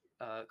be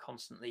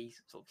constantly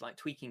sort of like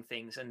tweaking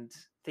things, and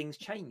things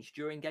change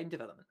during game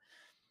development.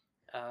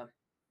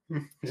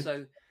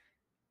 So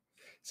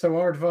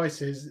our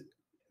advice is,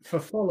 for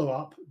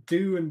follow-up,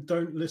 do and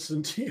don't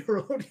listen to your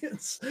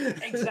audience.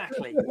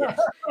 Exactly. Yes.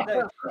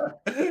 No,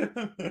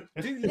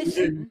 do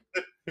listen.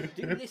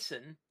 Do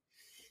listen.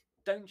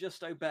 Don't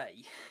just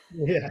obey.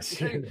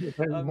 Yes.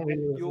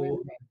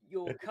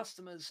 Your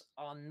customers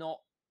are not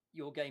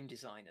your game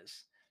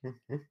designers.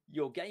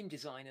 Your game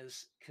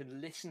designers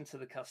can listen to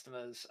the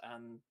customers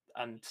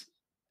and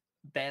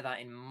bear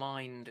that in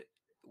mind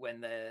when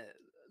they're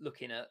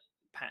looking at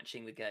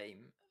patching the game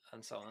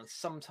and so on. And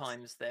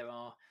sometimes there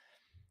are,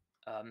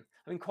 I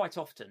mean, quite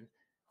often,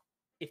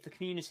 if the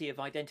community have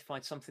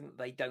identified something that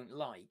they don't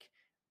like,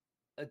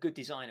 a good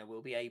designer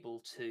will be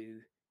able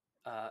to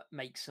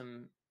make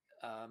some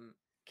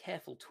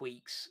careful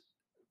tweaks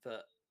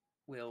that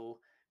will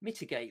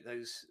mitigate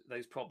those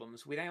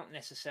problems without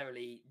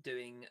necessarily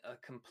doing a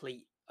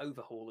complete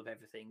overhaul of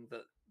everything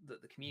that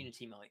the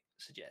community might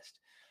suggest.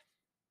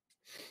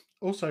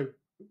 Also,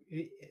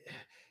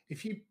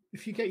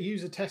 if you get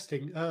user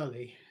testing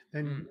early,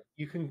 then Mm,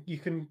 you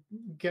can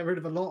get rid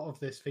of a lot of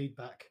this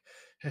feedback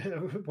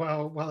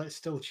while it's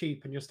still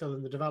cheap and you're still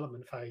in the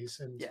development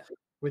phase and yeah.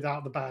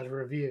 without the bad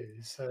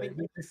reviews. I So mean,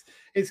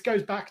 it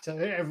goes back to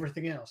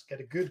everything else. Get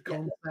a good yeah,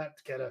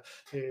 concept, get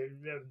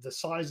the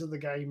size of the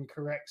game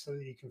correct so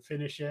that you can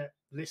finish it.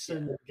 yeah. Listen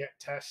and get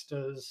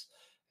testers.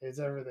 It's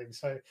everything.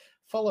 So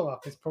follow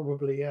up is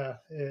probably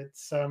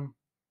it's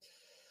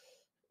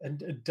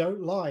and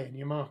don't lie in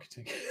your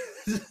marketing.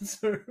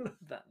 So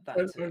That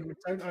too.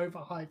 don't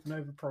overhype and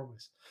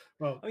overpromise.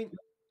 Well, I mean,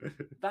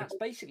 that's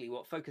basically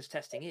what focus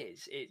testing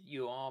is.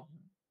 You are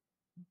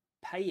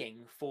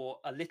paying for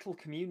a little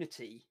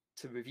community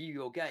to review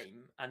your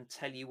game and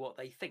tell you what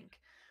they think,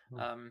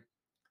 mm, um,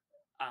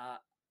 uh,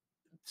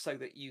 so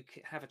that you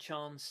have a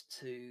chance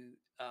to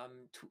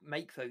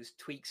make those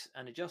tweaks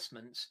and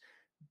adjustments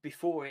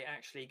before it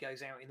actually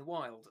goes out in the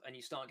wild and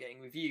you start getting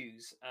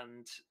reviews.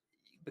 And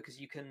because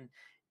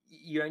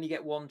you only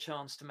get one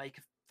chance to make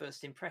a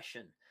first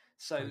impression.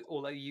 So totally.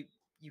 although you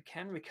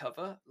can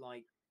recover,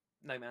 like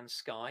No Man's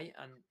Sky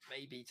and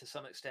maybe to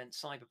some extent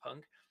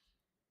Cyberpunk,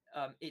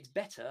 it's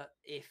better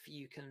if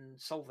you can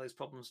solve those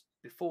problems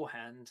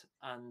beforehand,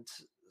 and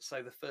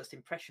so the first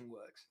impression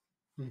works.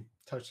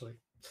 Totally.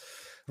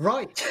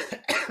 Right.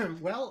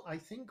 Well, I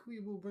think we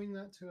will bring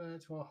that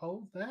to a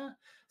hold there.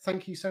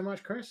 Thank you so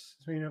much, Chris.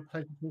 It's been a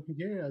pleasure talking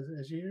to you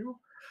as usual.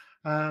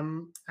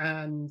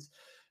 And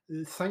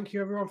thank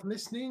you everyone for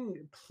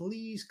listening.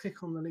 Please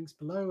click on the links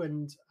below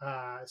and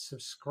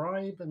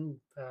subscribe. And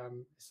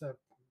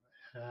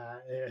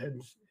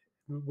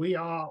we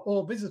are,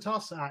 or visit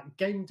us at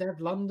Game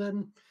Dev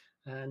London,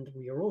 and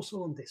we are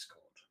also on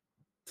Discord.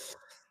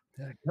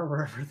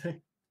 Cover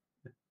everything.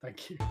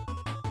 Thank you.